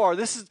old you are.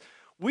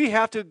 We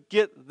have to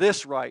get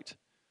this right.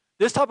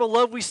 This type of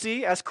love we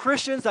see as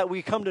Christians that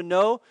we come to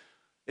know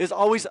is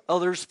always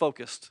others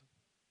focused.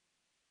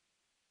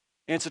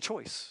 And it's a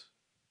choice.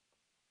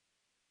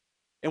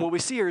 And what we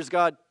see here is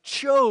God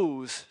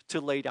chose to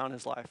lay down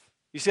his life.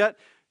 You see that?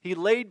 He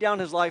laid down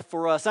his life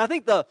for us. And I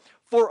think the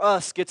for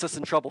us gets us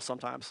in trouble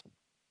sometimes.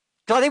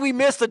 Because I think we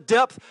miss the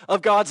depth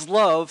of God's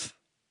love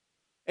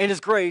and his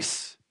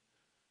grace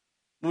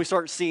when we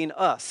start seeing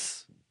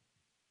us.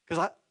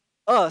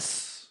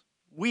 Because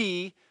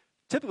we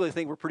typically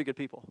think we're pretty good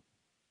people.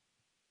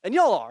 And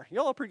y'all are.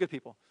 Y'all are pretty good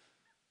people.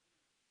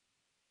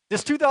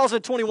 This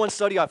 2021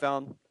 study I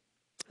found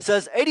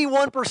says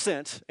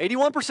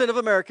 81% of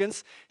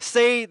Americans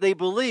say they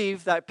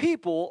believe that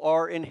people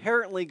are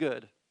inherently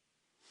good.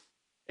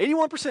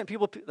 81%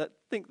 people that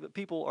think that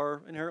people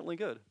are inherently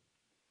good.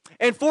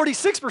 And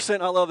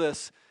 46%, I love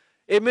this,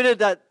 admitted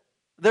that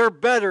they're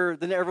better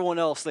than everyone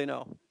else they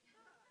know.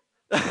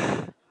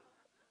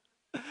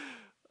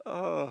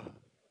 So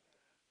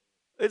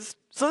this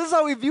is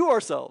how we view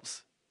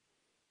ourselves.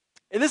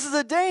 And this is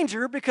a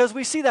danger because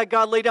we see that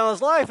God laid down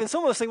his life, and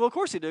some of us think, well, of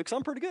course he did, because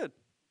I'm pretty good.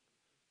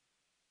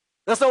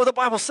 That's not what the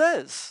Bible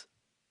says.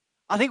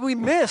 I think we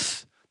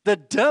miss the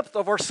depth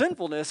of our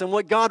sinfulness and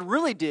what God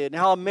really did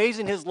and how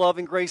amazing his love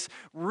and grace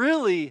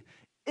really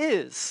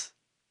is.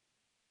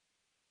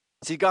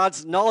 See,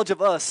 God's knowledge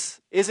of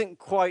us isn't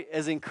quite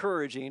as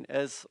encouraging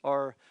as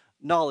our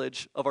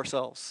knowledge of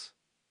ourselves.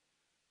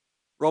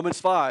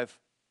 Romans 5,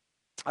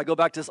 I go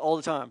back to this all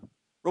the time.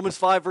 Romans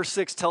 5 verse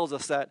 6 tells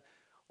us that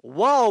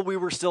while we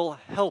were still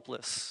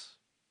helpless,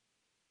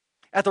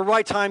 at the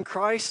right time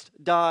Christ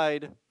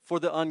died for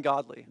the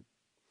ungodly.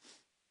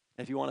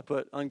 If you want to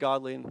put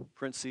ungodly in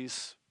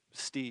parentheses,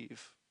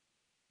 Steve,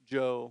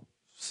 Joe,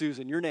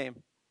 Susan, your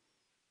name,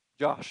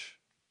 Josh.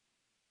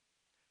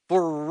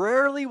 For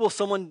rarely will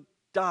someone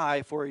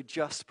die for a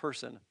just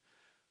person,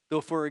 though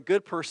for a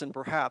good person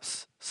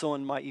perhaps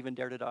someone might even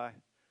dare to die.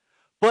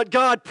 But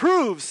God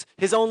proves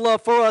his own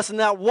love for us in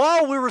that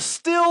while we were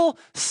still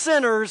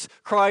sinners,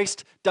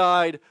 Christ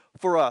died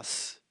for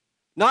us.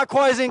 Not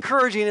quite as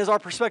encouraging as our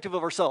perspective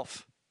of ourselves.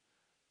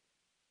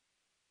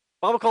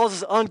 The Bible calls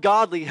us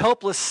ungodly,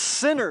 helpless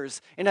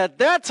sinners. And at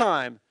that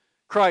time,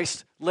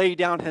 Christ laid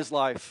down his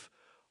life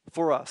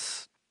for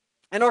us.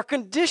 And our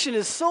condition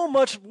is so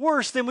much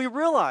worse than we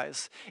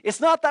realize. It's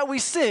not that we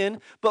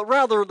sin, but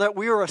rather that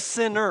we are a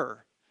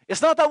sinner.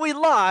 It's not that we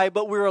lie,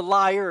 but we're a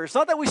liar. It's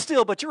not that we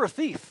steal, but you're a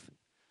thief.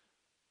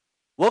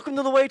 Welcome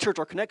to the Way Church.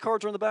 Our Connect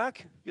cards are in the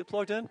back. Get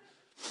plugged in.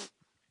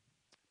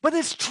 But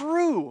it's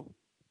true.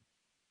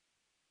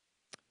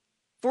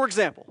 For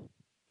example,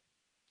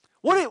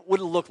 what it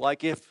would look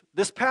like if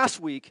this past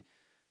week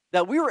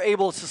that we were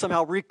able to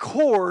somehow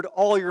record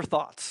all your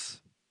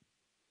thoughts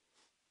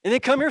and then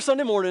come here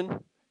Sunday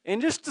morning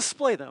and just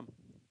display them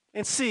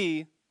and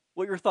see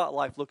what your thought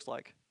life looks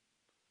like.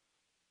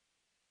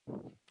 I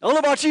don't know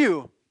about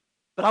you,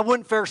 but I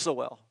wouldn't fare so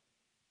well.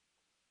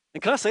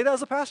 And can I say that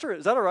as a pastor?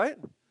 Is that all right?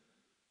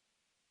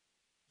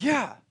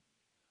 Yeah.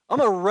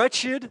 I'm a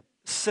wretched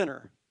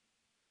sinner.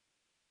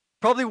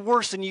 Probably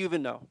worse than you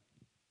even know.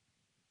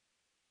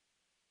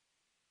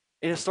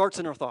 And it starts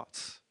in our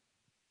thoughts.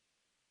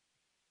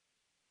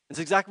 It's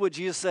exactly what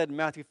Jesus said in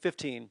Matthew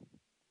 15,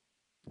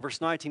 verse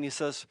 19. He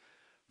says,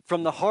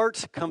 "From the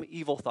heart come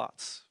evil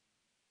thoughts,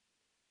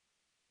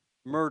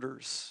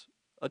 murders,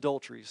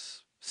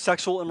 adulteries,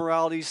 sexual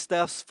immoralities,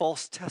 thefts,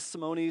 false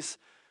testimonies,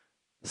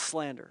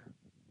 slander."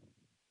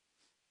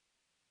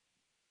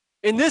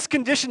 In this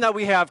condition that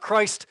we have,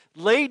 Christ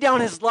laid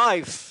down his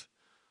life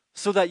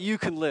so that you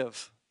can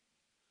live.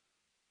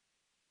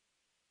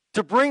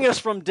 To bring us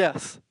from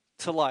death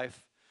to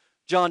life.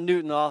 John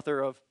Newton, the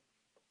author of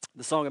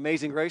the song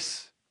Amazing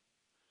Grace,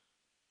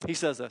 he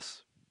says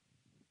this.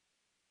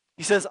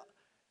 He says,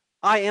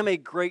 "I am a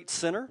great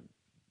sinner,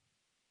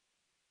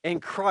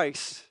 and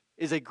Christ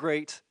is a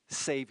great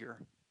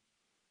Savior."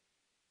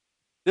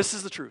 This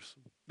is the truth.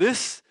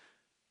 This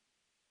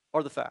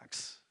are the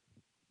facts.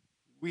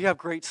 We have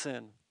great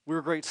sin.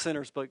 We're great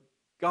sinners, but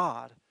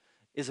God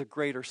is a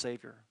greater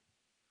Savior.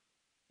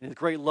 And his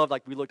great love,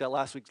 like we looked at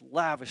last week,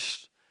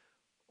 lavished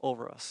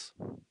over us.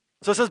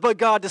 So it says, but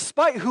God,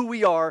 despite who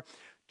we are,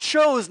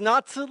 chose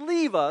not to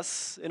leave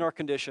us in our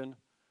condition,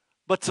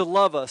 but to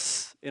love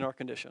us in our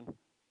condition.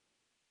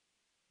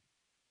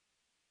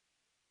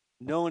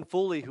 Knowing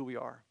fully who we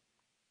are.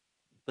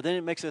 But then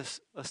it makes us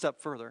a step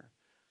further.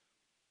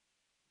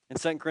 In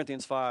 2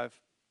 Corinthians 5,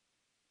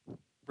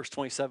 verse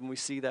 27, we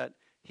see that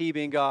he,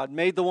 being God,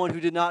 made the one who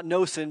did not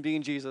know sin,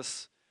 being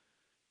Jesus,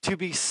 to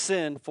be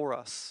sin for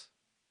us,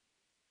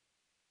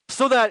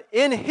 so that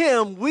in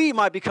him we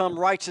might become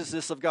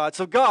righteousness of God.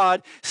 So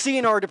God,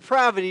 seeing our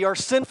depravity, our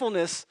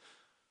sinfulness,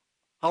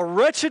 how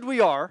wretched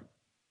we are,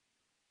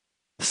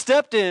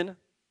 stepped in,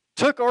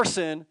 took our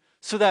sin,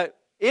 so that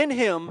in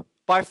him,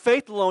 by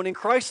faith alone, in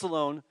Christ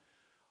alone,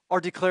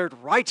 are declared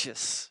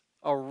righteous,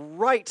 are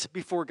right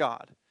before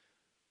God.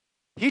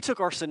 He took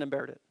our sin and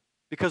bared it,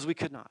 because we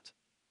could not.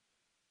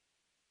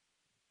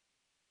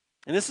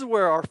 And this is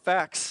where our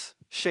facts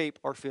shape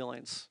our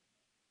feelings.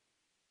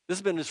 This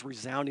has been just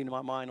resounding in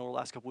my mind over the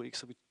last couple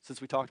weeks since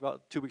we talked about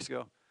it 2 weeks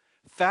ago.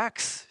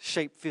 Facts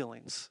shape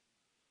feelings.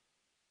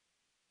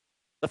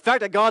 The fact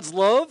that God's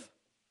love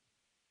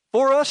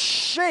for us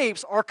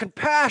shapes our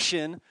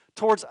compassion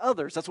towards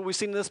others. That's what we've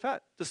seen in this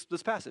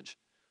passage.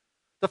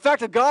 The fact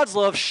that God's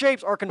love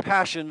shapes our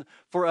compassion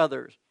for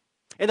others.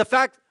 And the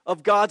fact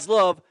of God's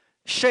love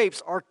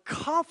shapes our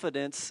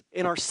confidence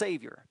in our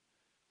Savior.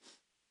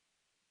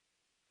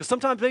 Because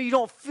sometimes maybe you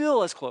don't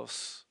feel as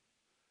close.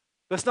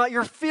 But it's not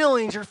your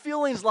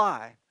feelings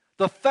lie.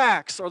 The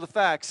facts are the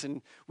facts,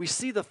 and we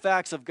see the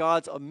facts of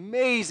God's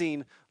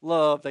amazing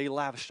love that he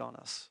lavished on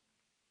us.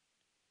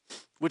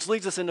 Which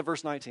leads us into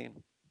verse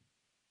 19.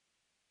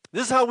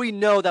 This is how we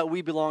know that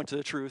we belong to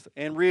the truth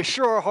and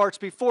reassure our hearts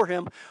before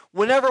him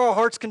whenever our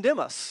hearts condemn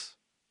us.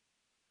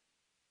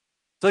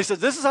 So he says,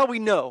 this is how we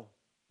know.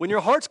 When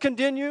your hearts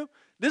condemn you,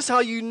 this is how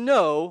you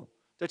know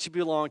that you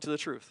belong to the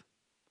truth.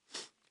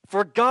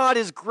 For God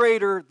is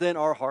greater than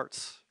our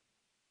hearts,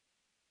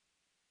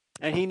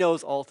 and he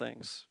knows all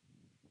things.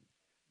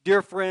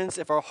 Dear friends,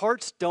 if our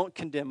hearts don't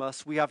condemn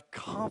us, we have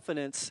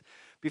confidence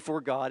before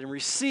God and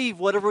receive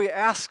whatever we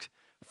ask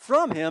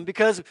from him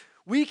because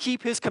we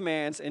keep his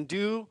commands and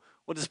do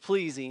what is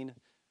pleasing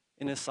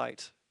in his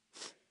sight.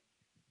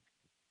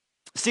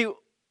 See,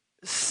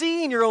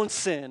 seeing your own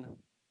sin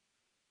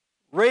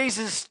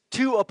raises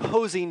two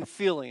opposing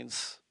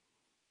feelings,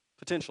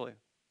 potentially.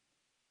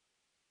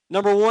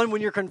 Number one,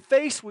 when you're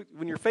faced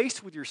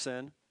with your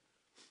sin,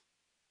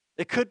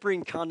 it could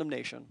bring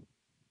condemnation.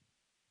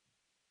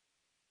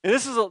 And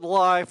this is a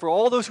lie for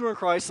all those who are in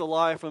Christ, a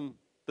lie from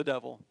the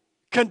devil.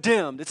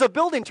 Condemned. It's a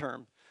building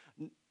term.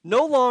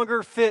 No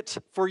longer fit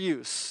for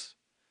use.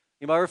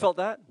 Anybody ever felt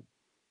that?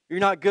 You're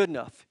not good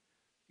enough.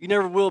 You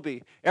never will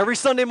be. Every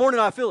Sunday morning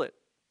I feel it.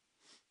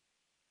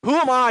 Who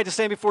am I to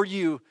stand before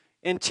you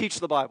and teach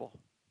the Bible?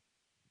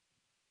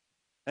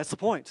 That's the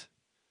point.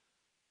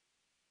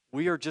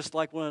 We are just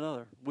like one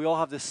another. We all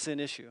have this sin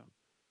issue.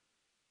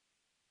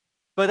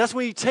 But that's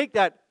when you take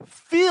that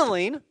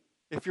feeling,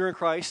 if you're in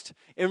Christ,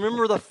 and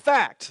remember the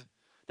fact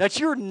that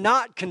you're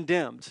not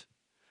condemned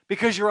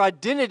because your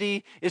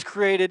identity is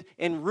created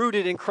and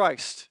rooted in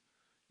Christ.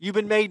 You've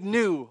been made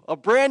new, a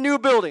brand new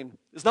building.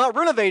 It's not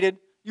renovated.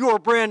 You are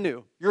brand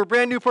new. You're a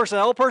brand new person.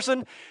 That old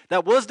person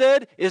that was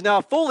dead is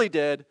now fully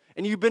dead,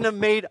 and you've been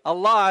made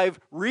alive,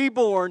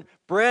 reborn,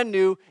 brand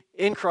new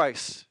in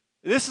Christ.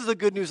 This is the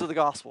good news of the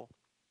gospel.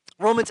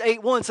 Romans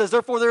 8:1 says,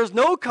 therefore there is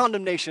no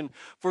condemnation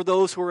for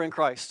those who are in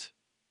Christ.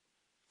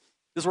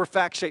 This is where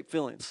fact-shaped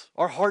feelings.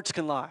 Our hearts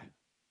can lie.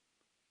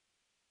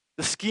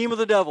 The scheme of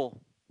the devil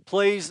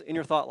plays in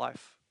your thought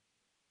life.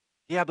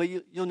 Yeah, but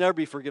you'll never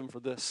be forgiven for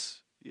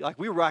this. Like,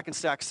 we rack and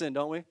stack sin,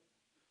 don't we?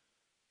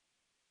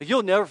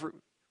 Like,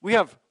 we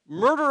have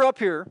murder up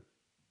here.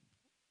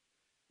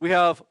 We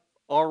have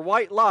our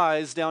white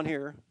lies down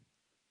here.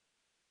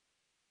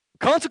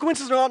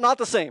 Consequences are not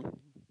the same.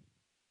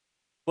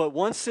 But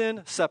one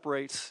sin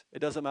separates. It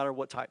doesn't matter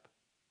what type.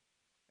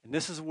 And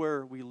this is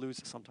where we lose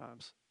it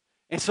sometimes.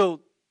 And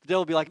so the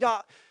devil will be like,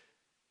 nah,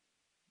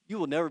 you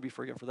will never be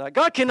forgiven for that.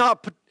 God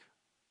cannot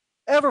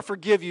ever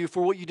forgive you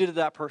for what you did to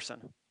that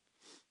person.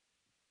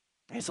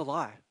 And it's a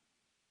lie.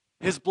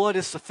 His blood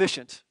is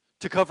sufficient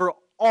to cover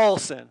all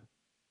sin.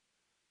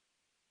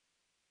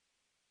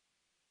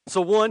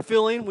 So one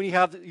feeling when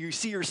you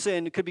see your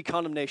sin, it could be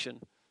condemnation.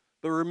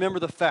 But remember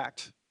the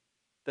fact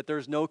that there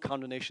is no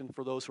condemnation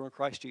for those who are in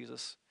Christ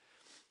Jesus.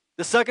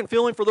 The second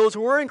feeling for those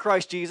who are in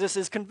Christ Jesus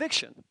is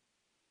conviction.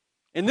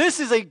 And this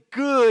is a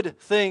good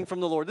thing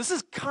from the Lord. This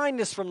is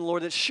kindness from the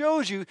Lord that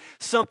shows you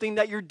something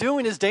that you're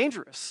doing is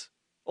dangerous,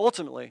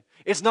 ultimately.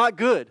 It's not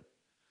good.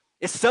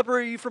 It's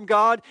separating you from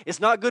God. It's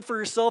not good for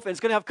yourself, and it's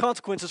going to have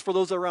consequences for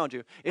those around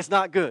you. It's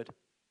not good.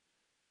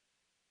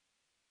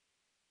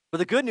 But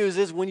the good news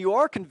is when you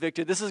are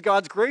convicted, this is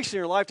God's grace in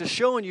your life to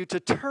showing you to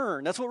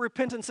turn. That's what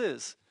repentance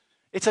is.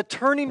 It's a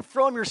turning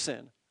from your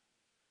sin.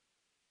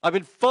 I've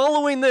been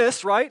following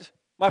this, right?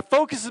 My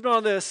focus has been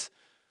on this,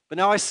 but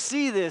now I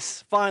see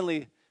this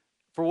finally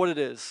for what it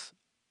is.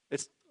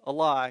 It's a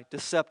lie,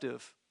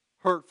 deceptive,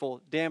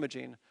 hurtful,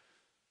 damaging,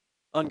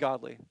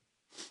 ungodly.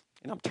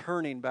 And I'm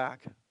turning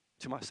back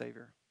to my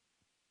Savior.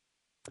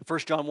 1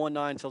 John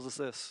 1:9 tells us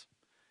this.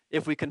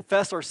 If we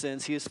confess our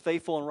sins, He is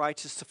faithful and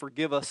righteous to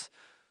forgive us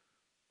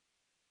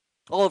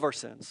all of our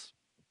sins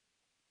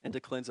and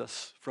to cleanse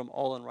us from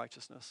all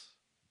unrighteousness.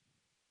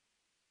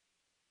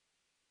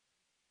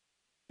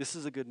 This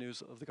is the good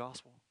news of the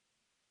gospel.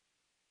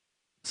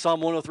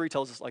 Psalm 103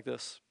 tells us like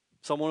this.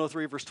 Psalm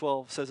 103 verse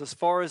 12 says, as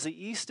far as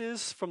the east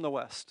is from the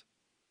west,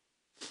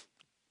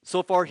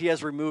 so far He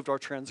has removed our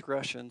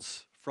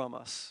transgressions from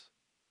us.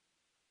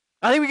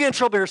 I think we get in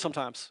trouble here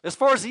sometimes. As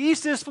far as the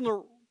east is from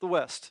the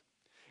west.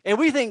 And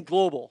we think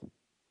global.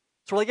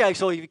 So we're like, yeah,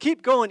 so if you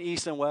keep going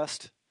east and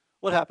west,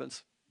 what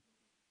happens?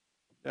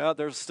 Yeah,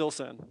 there's still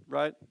sin,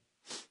 right?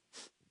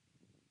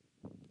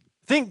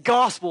 Think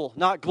gospel,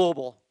 not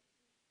global.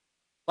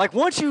 Like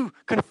once you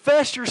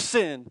confess your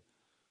sin,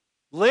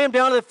 lay them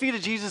down at the feet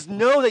of Jesus,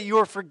 know that you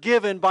are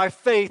forgiven by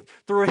faith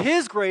through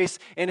His grace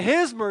and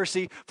His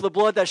mercy for the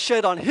blood that's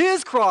shed on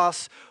His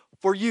cross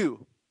for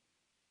you.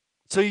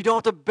 So you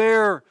don't have to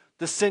bear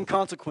the sin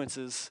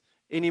consequences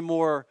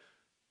anymore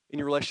in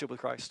your relationship with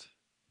Christ.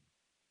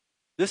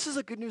 This is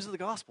the good news of the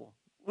gospel.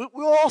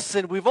 We all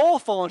sin. We've all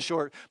fallen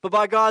short. But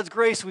by God's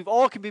grace, we've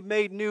all can be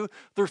made new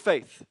through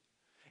faith.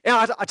 And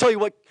I tell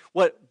you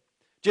what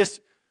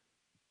just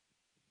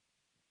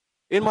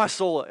in my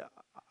soul,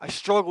 I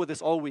struggle with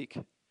this all week,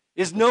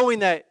 is knowing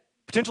that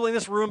potentially in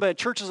this room, but in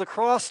churches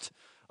across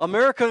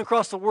America and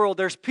across the world,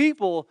 there's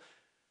people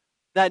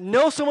that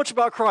know so much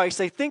about Christ,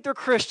 they think they're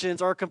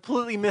Christians, are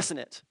completely missing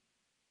it.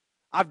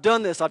 I've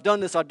done this, I've done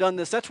this, I've done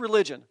this. That's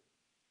religion.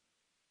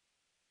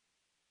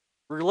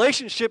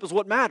 Relationship is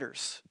what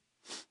matters.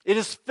 It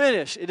is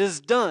finished. It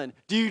is done.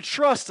 Do you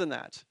trust in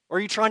that? Or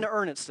are you trying to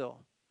earn it still?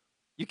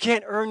 You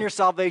can't earn your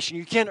salvation.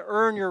 You can't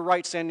earn your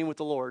right standing with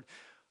the Lord.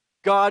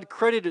 God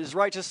credited His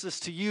righteousness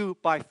to you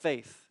by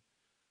faith.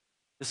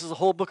 This is the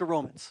whole book of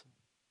Romans.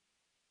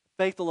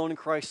 Faith alone in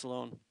Christ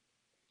alone,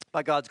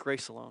 by God's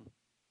grace alone.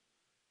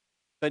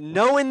 But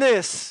knowing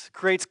this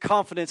creates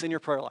confidence in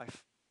your prayer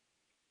life.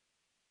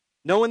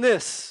 Knowing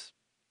this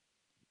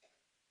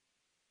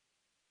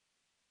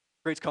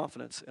creates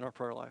confidence in our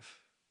prayer life.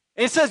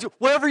 And it says,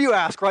 whatever you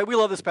ask, right? We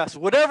love this passage.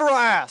 Whatever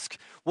I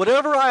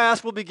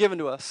ask will be given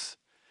to us.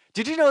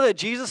 Did you know that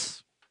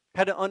Jesus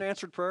had an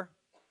unanswered prayer?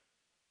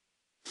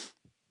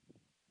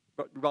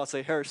 You're about to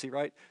say heresy,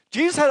 right?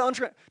 Jesus had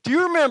unanswered. Do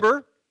you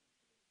remember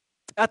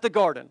at the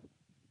garden,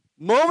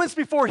 moments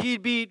before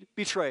He'd be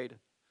betrayed?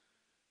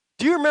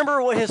 Do you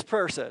remember what His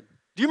prayer said?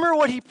 Do you remember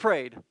what He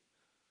prayed?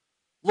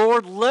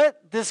 Lord,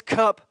 let this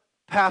cup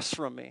pass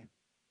from me.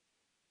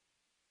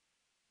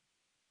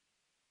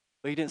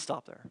 But He didn't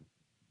stop there.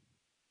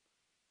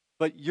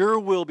 But your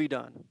will be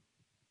done.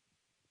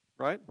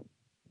 Right?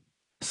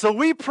 So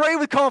we pray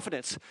with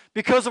confidence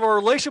because of our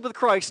relationship with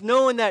Christ,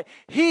 knowing that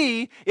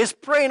He is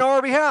praying on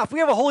our behalf. We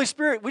have a Holy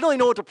Spirit. We don't even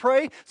know what to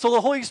pray, so the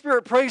Holy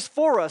Spirit prays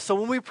for us. So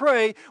when we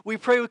pray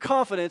with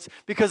confidence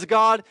because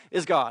God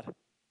is God.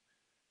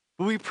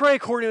 We pray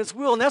according to His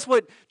will, and that's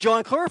what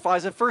John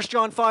clarifies in 1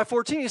 John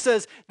 5:14. He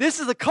says, this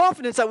is the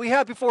confidence that we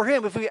have before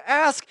Him. If we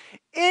ask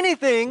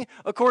anything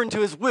according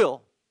to His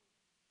will,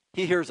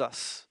 He hears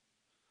us.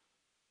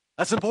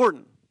 That's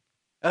important.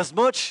 As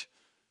much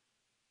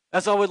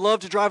as I would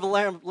love to drive a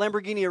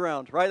Lamborghini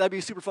around, right? That'd be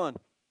super fun.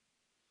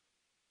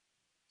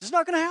 It's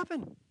not going to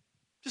happen.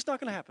 Just not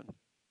going to happen.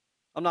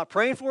 I'm not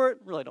praying for it.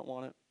 Really don't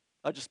want it.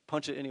 I just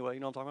punch it anyway. You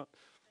know what I'm talking about?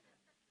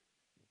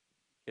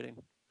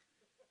 Kidding.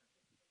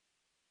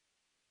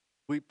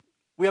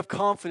 We have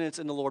confidence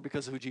in the Lord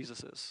because of who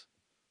Jesus is.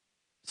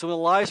 So when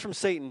the lies from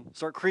Satan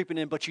start creeping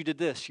in, but you did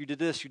this, you did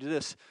this, you did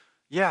this.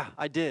 Yeah,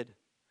 I did.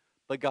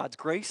 But God's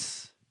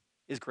grace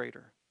is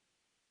greater.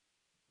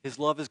 His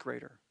love is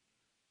greater.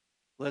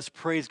 Let's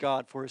praise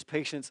God for His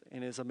patience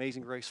and His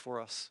amazing grace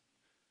for us.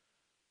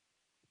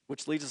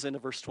 Which leads us into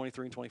verse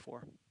 23 and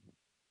 24.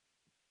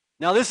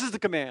 Now this is the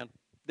command,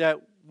 that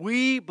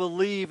we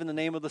believe in the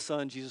name of the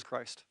Son, Jesus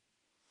Christ,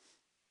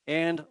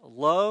 and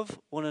love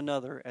one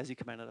another as He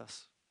commanded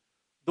us.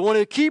 The one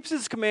who keeps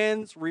His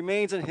commands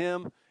remains in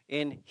Him,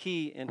 and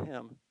He in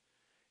him.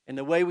 And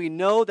the way we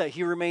know that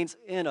He remains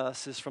in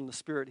us is from the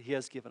Spirit He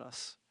has given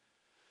us.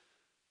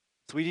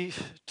 So we need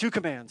two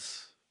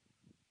commands.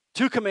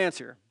 Two commands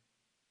here.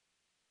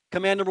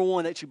 Command number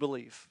one, that you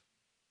believe.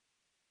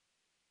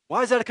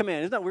 Why is that a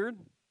command? Isn't that weird?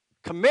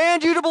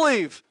 Command you to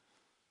believe.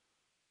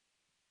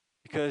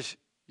 Because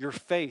your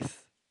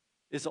faith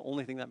is the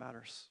only thing that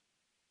matters.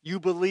 You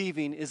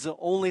believing is the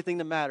only thing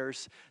that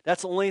matters.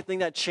 That's the only thing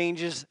that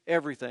changes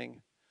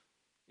everything,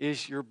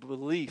 is your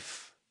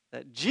belief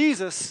that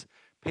Jesus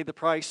paid the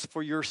price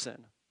for your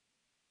sin.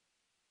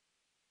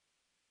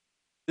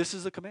 This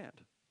is a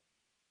command.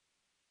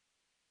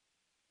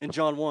 In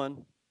John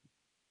 1,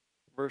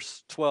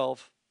 verse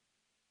 12,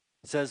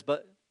 it says,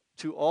 but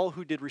to all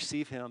who did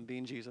receive Him,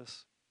 being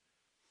Jesus,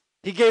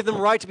 He gave them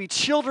right to be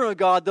children of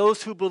God,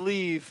 those who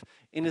believe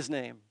in His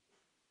name.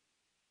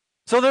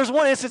 So there's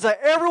one instance that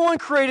everyone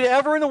created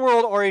ever in the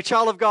world are a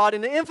child of God,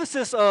 and the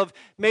emphasis of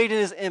made in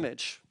His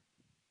image.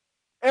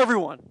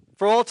 Everyone,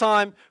 for all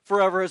time,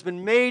 forever, has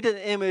been made in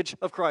the image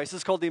of Christ. This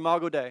is called the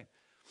Imago Dei.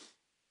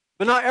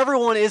 But not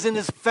everyone is in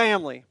His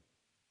family.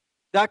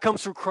 That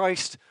comes through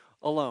Christ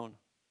alone.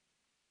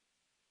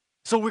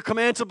 So we're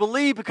commanded to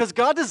believe because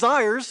God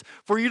desires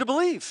for you to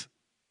believe.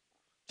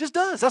 Just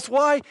does. That's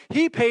why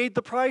He paid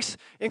the price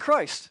in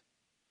Christ.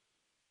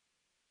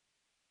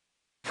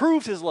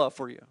 Proved His love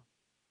for you.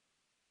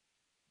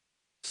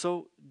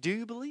 So do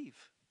you believe?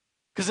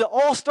 Because it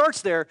all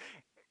starts there.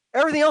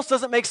 Everything else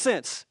doesn't make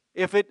sense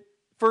if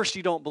first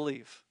you don't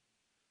believe.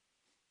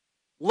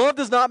 Love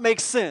does not make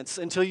sense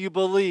until you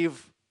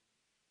believe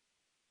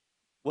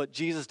what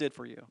Jesus did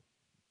for you.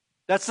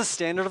 That's the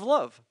standard of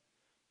love.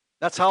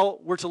 That's how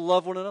we're to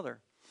love one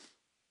another.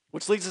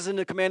 Which leads us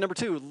into command number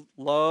 2,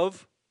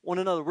 love one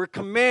another. We're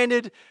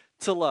commanded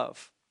to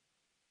love.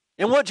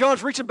 And what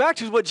John's reaching back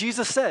to is what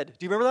Jesus said.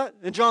 Do you remember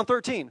that? In John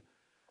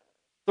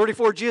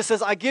 13:34, Jesus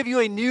says, I give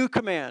you a new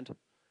command.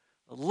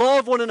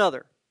 Love one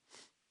another.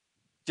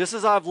 Just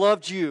as I've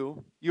loved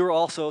you, you are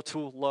also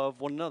to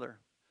love one another.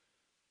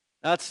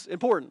 That's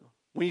important.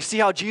 When you see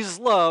how Jesus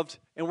loved,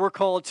 and we're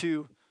called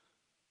to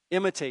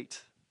imitate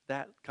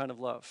that kind of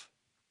love.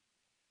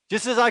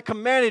 Just as I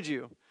commanded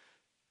you.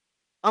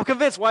 I'm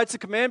convinced why it's a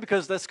command,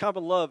 because this kind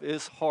of love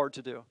is hard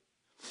to do.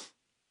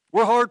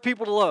 We're hard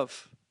people to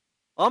love.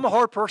 I'm a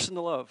hard person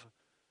to love.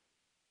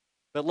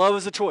 But love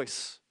is a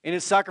choice, and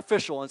it's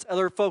sacrificial, and it's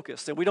other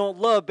focused. And we don't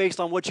love based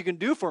on what you can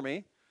do for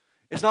me.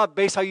 It's not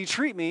based how you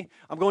treat me.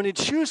 I'm going to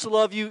choose to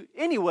love you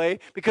anyway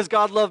because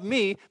God loved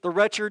me, the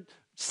wretched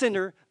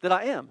sinner that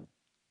I am.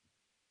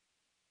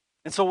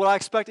 And so would I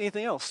expect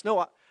anything else?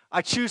 No,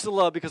 I choose to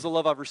love because of the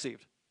love I've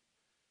received.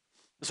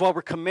 That's why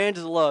we're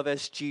commanded to love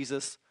as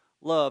Jesus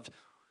loved.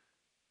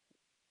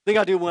 The thing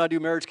I do when I do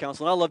marriage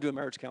counseling, I love doing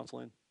marriage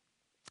counseling.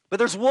 But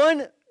there's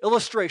one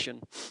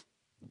illustration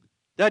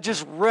that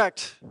just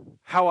wrecked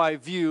how I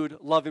viewed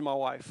loving my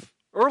wife.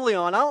 Early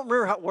on, I don't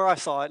remember where I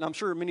saw it, and I'm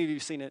sure many of you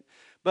have seen it,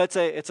 but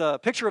it's a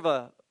picture of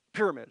a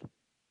pyramid.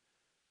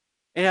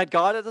 And it had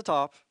God at the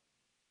top,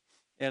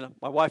 and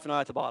my wife and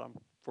I at the bottom,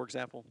 for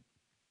example.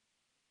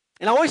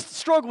 And I always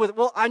struggle with,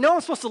 well, I know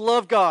I'm supposed to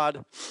love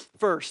God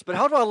first, but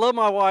how do I love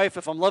my wife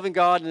if I'm loving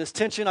God? And this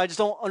tension, I just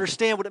don't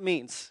understand what it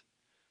means.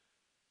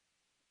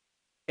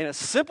 And as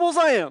simple as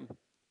I am,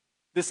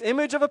 this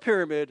image of a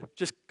pyramid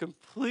just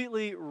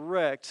completely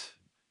wrecked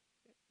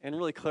and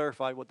really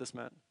clarified what this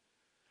meant.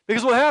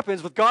 Because what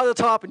happens with God at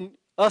the top and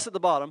us at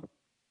the bottom,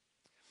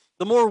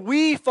 the more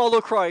we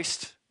follow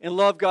Christ and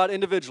love God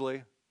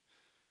individually,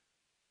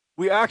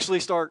 we actually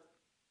start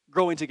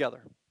growing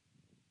together.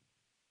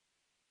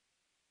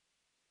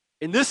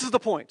 And this is the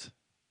point,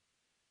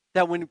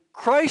 that when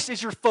Christ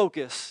is your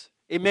focus,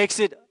 it makes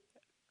it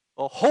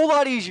a whole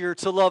lot easier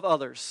to love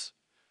others.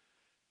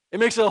 It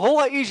makes it a whole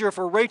lot easier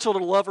for Rachel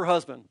to love her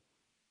husband,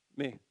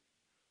 me,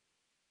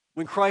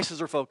 when Christ is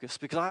her focus,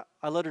 because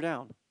I let her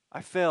down.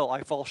 I fail.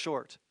 I fall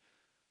short.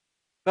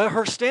 But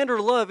her standard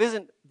of love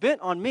isn't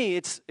bent on me.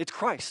 It's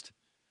Christ.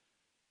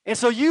 And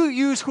so you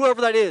use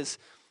whoever that is.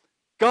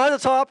 God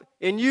at the top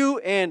and you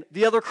and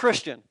the other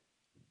Christian.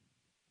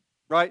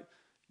 Right?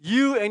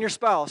 You and your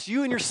spouse.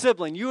 You and your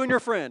sibling. You and your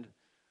friend.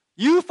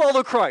 You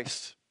follow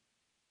Christ.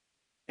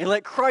 And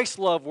let Christ's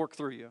love work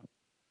through you.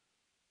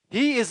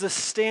 He is the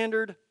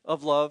standard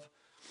of love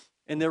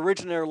and the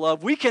originator of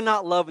love. We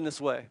cannot love in this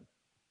way.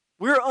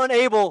 We're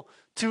unable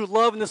to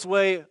love in this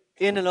way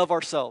in and of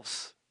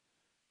ourselves.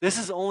 This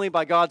is only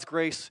by God's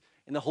grace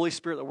and the Holy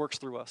Spirit that works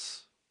through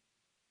us.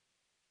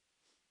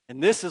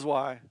 And this is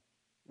why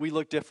we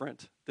look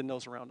different than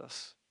those around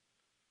us.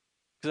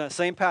 Because in that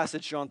same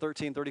passage, John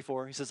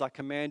 13:34, he says, I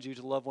command you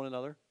to love one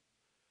another.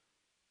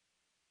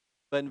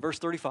 But in verse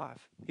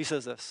 35, he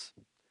says this,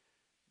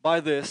 by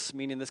this,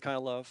 meaning this kind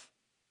of love,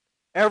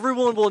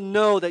 everyone will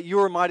know that you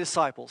are my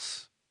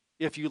disciples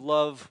if you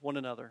love one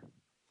another.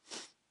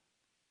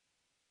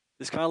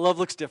 This kind of love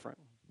looks different.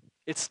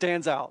 It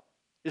stands out.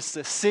 It's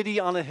the city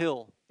on a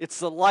hill. It's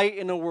the light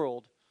in the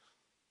world.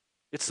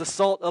 It's the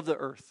salt of the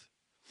earth.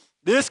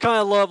 This kind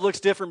of love looks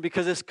different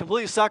because it's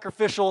completely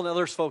sacrificial and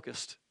others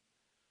focused.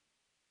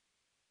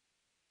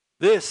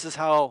 This is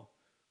how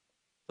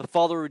the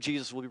follower of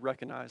Jesus will be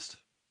recognized,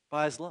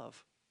 by his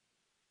love.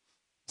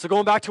 So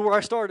going back to where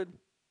I started,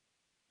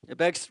 it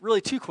begs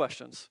really two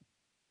questions.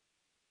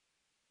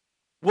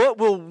 What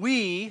will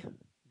we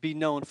be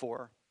known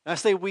for? And I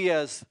say we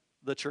as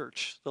the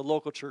church, the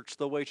local church,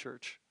 the Way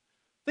Church.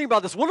 Think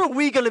about this. What are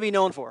we going to be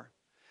known for?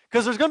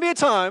 Because there's going to be a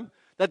time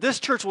that this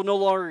church will no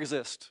longer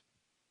exist.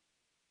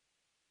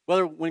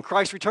 Whether when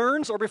Christ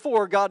returns or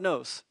before, God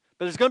knows.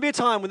 But there's going to be a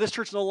time when this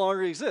church no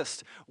longer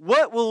exists.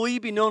 What will we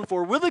be known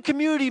for? Will the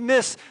community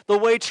miss the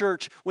Way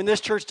Church when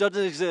this church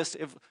doesn't exist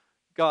if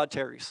God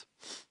tarries?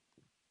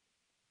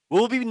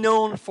 Will we be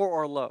known for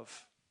our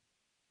love?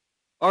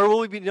 Or will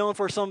we be known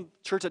for some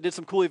church that did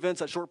some cool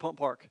events at Short Pump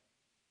Park?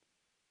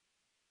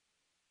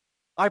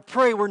 I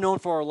pray we're known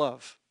for our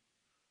love.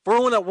 For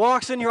everyone that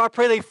walks in here, I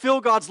pray they feel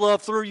God's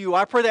love through you.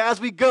 I pray that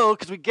as we go,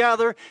 because we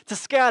gather to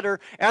scatter,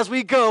 as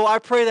we go, I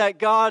pray that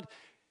God's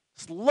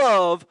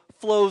love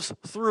flows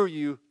through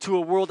you to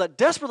a world that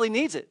desperately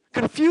needs it.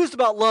 Confused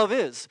about love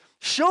is.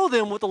 Show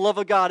them what the love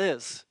of God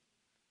is.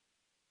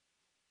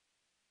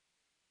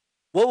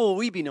 What will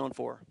we be known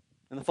for?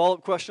 And the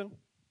follow-up question,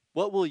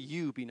 what will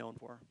you be known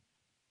for?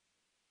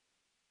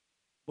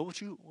 What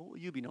will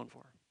you be known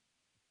for?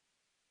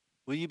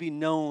 Will you be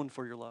known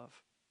for your love?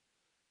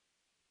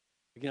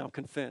 Again, I'm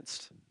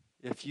convinced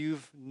if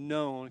you've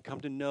come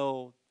to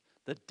know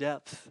the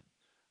depth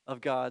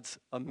of God's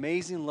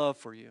amazing love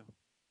for you,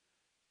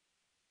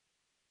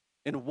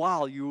 and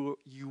while you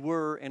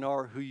were and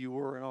are who you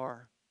were and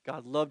are,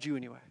 God loved you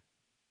anyway.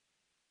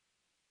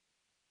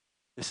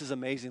 This is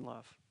amazing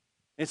love.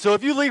 And so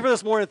if you leave here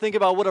this morning and think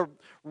about what a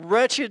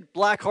wretched,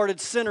 black-hearted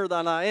sinner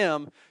that I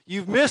am,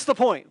 you've missed the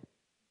point.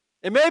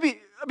 And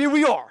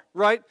we are,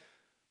 right?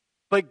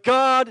 But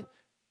God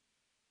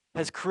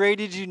has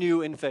created you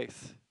new in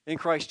faith in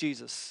Christ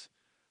Jesus.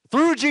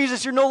 Through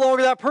Jesus, you're no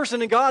longer that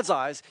person in God's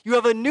eyes. You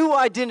have a new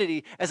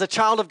identity as a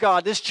child of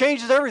God. This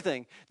changes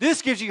everything.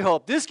 This gives you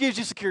hope. This gives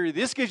you security.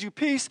 This gives you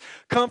peace,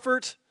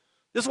 comfort.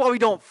 This is why we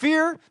don't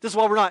fear. This is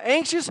why we're not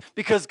anxious,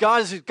 because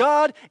God is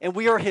God and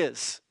we are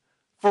His.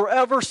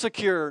 Forever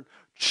secure,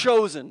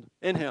 chosen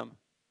in Him.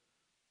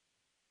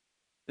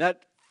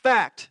 That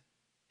fact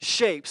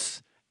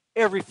shapes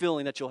every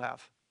feeling that you'll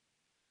have.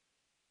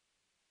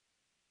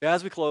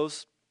 As we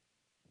close,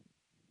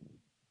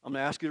 I'm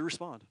going to ask you to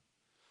respond.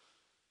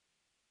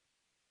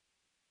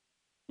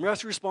 I'm going to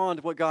ask you to respond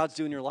to what God's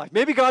doing in your life.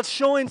 Maybe God's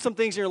showing some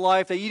things in your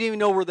life that you didn't even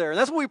know were there. And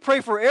that's what we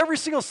pray for every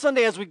single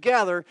Sunday as we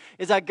gather,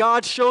 is that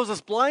God shows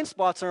us blind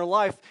spots in our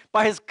life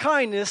by His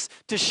kindness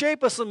to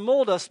shape us and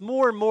mold us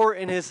more and more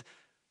in His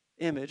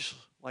image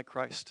like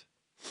Christ.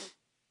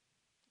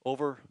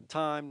 Over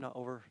time, not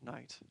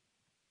overnight.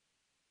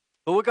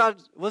 But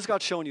what's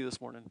God showing you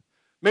this morning?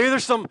 Maybe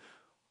there's some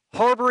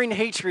harboring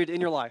hatred in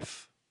your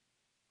life.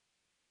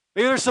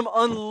 Maybe there's some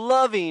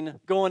unloving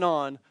going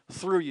on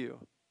through you.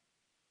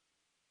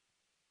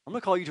 I'm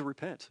going to call you to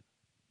repent.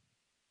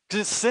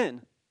 Because it's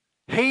sin.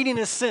 Hating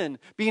is sin.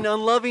 Being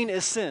unloving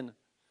is sin. And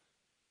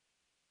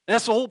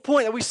that's the whole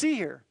point that we see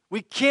here.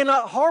 We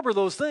cannot harbor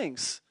those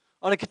things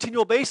on a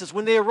continual basis.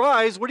 When they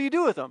arise, what do you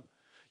do with them?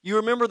 You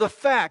remember the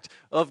fact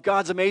of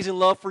God's amazing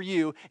love for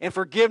you and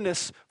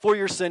forgiveness for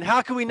your sin.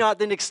 How can we not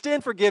then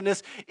extend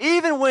forgiveness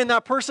even when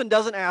that person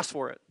doesn't ask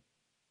for it?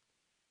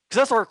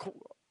 Because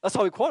that's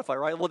how we qualify,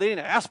 right? Well, they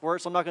didn't ask for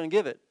it, so I'm not going to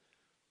give it.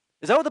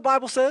 Is that what the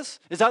Bible says?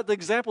 Is that the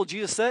example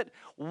Jesus set?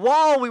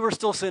 While we were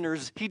still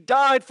sinners, He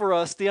died for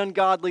us, the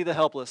ungodly, the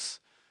helpless.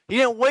 He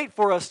didn't wait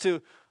for us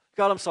to,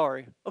 God, I'm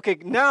sorry. Okay,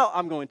 now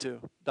I'm going to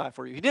die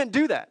for you. He didn't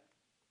do that.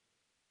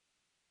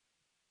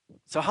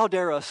 So how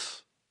dare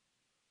us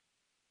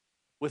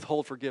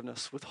withhold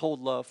forgiveness,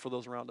 withhold love for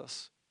those around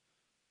us?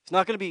 It's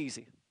not going to be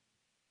easy.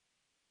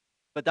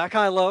 But that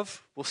kind of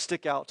love will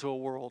stick out to a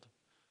world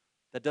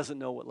that doesn't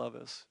know what love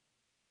is.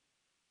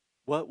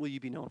 What will you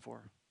be known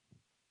for?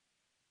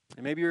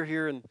 And maybe you're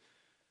here and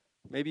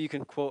maybe you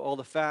can quote all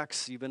the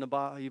facts. You've been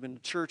to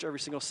church every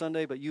single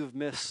Sunday, but you've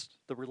missed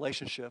the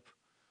relationship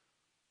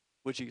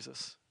with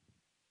Jesus.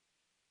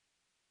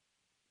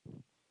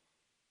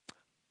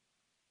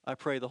 I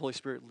pray the Holy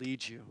Spirit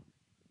leads you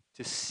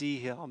to see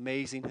how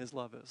amazing his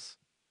love is.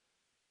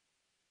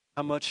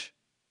 How much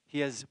he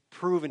has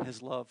proven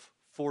his love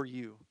for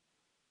you.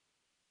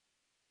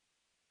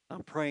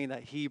 I'm praying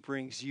that he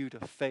brings you to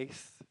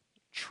faith,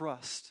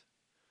 trust.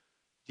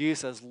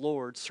 Jesus as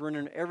Lord,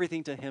 surrendering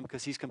everything to him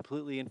because he's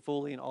completely and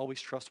fully and always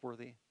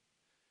trustworthy.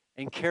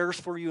 And cares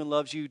for you and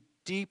loves you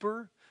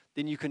deeper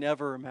than you can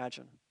ever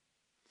imagine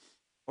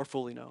or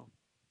fully know.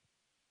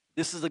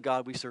 This is the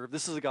God we serve.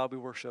 This is the God we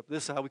worship.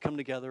 This is how we come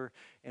together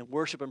and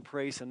worship and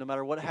praise him. No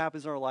matter what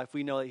happens in our life,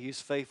 we know that he's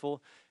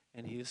faithful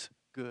and he's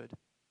good.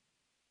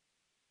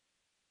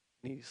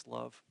 And he's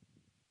love.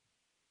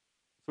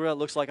 So what that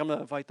looks like, I'm going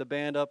to invite the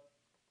band up,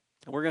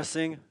 and we're going to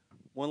sing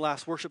one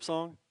last worship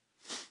song.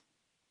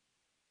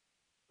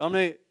 I'm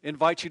going to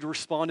invite you to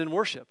respond in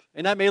worship,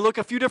 and that may look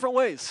a few different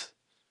ways.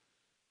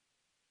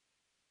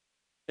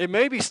 It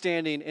may be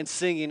standing and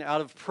singing out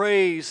of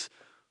praise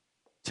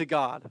to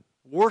God,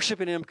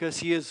 worshiping him because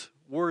he is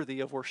worthy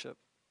of worship.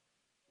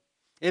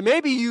 It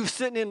may be you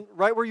sitting in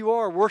right where you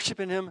are,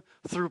 worshiping him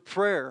through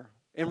prayer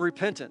and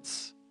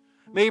repentance.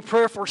 Maybe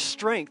prayer for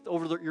strength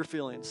over your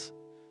feelings.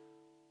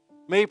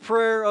 Maybe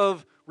prayer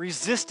of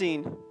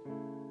resisting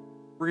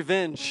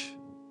revenge.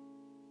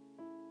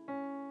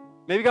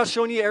 Maybe God's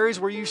showing you areas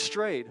where you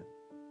strayed.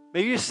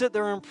 Maybe you sit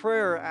there in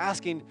prayer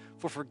asking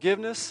for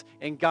forgiveness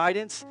and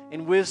guidance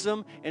and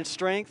wisdom and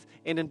strength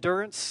and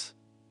endurance.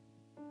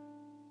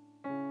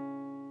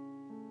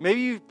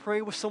 Maybe you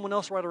pray with someone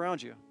else right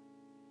around you.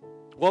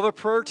 We'll have a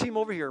prayer team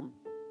over here.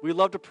 We'd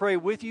love to pray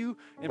with you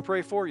and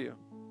pray for you.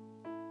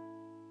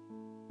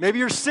 Maybe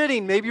you're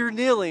sitting, maybe you're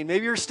kneeling,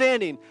 maybe you're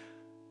standing.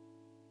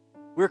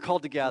 We're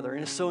called to gather,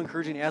 and it's so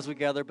encouraging as we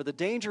gather. But the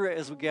danger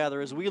as we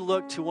gather is we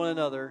look to one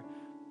another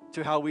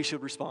to how we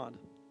should respond.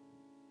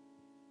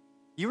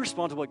 You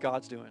respond to what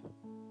God's doing.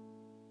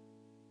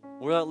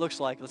 What that looks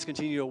like, let's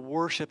continue to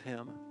worship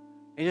him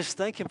and just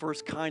thank him for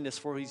his kindness,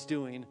 for what he's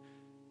doing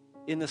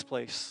in this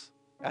place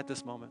at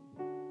this moment.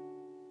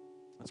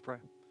 Let's pray.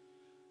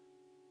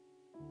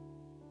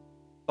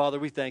 Father,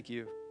 we thank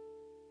you.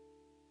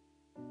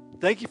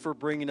 Thank you for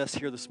bringing us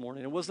here this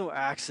morning. It was no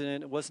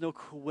accident. It was no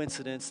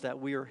coincidence that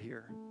we are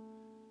here.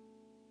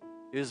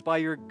 It is by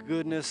your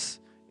goodness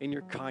and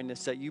your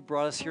kindness that you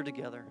brought us here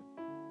together.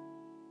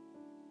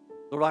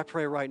 Lord, I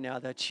pray right now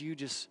that you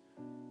just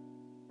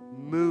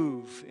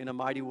move in a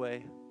mighty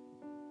way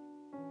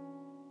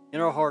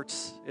in our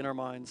hearts, in our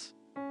minds.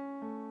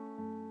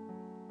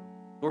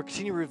 Lord,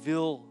 continue to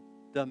reveal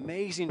the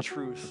amazing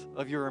truth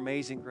of your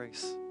amazing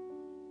grace.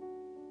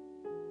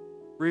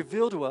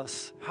 Reveal to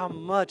us how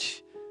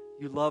much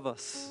you love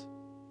us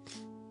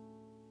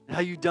and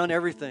how you've done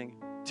everything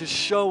to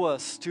show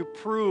us, to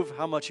prove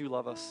how much you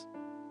love us.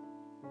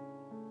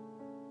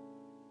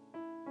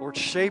 Lord,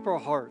 shape our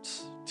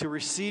hearts to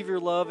receive your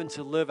love and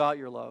to live out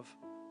your love.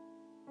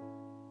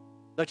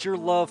 Let your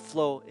love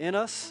flow in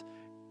us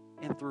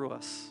and through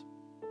us.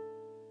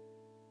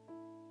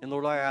 And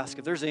Lord, I ask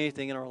if there's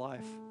anything in our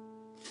life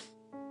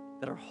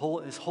that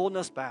is holding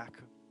us back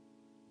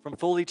from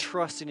fully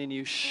trusting in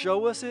you,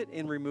 show us it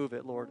and remove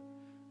it, Lord.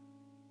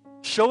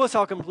 Show us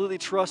how completely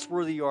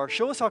trustworthy you are.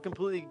 Show us how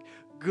completely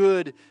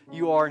good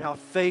you are and how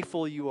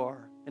faithful you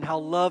are and how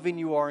loving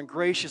you are and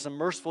gracious and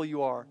merciful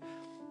you are.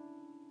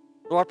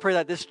 Lord, I pray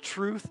that this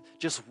truth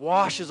just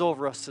washes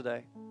over us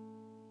today.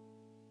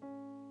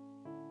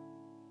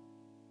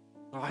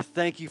 Lord, I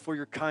thank you for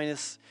your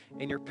kindness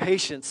and your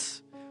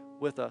patience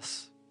with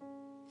us.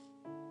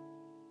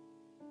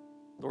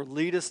 Lord,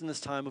 lead us in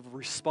this time of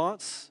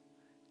response.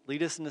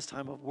 Lead us in this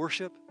time of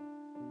worship.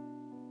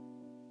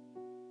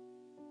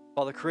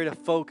 Father, create a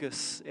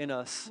focus in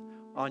us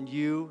on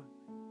you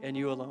and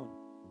you alone.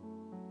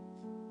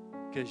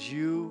 Because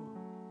you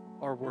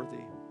are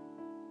worthy.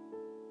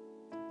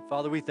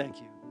 Father, we thank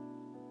you.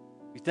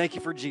 We thank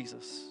you for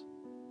Jesus.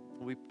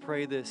 We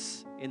pray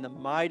this in the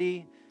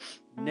mighty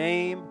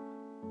name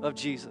of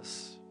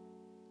Jesus.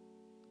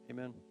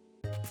 Amen.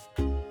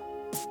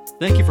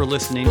 Thank you for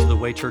listening to the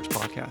Way Church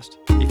podcast.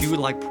 If you would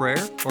like prayer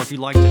or if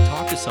you'd like to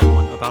talk to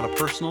someone about a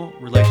personal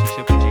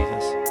relationship with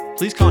Jesus,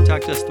 please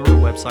contact us through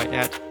our website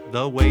at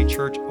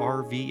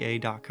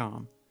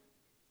thewaychurchrva.com.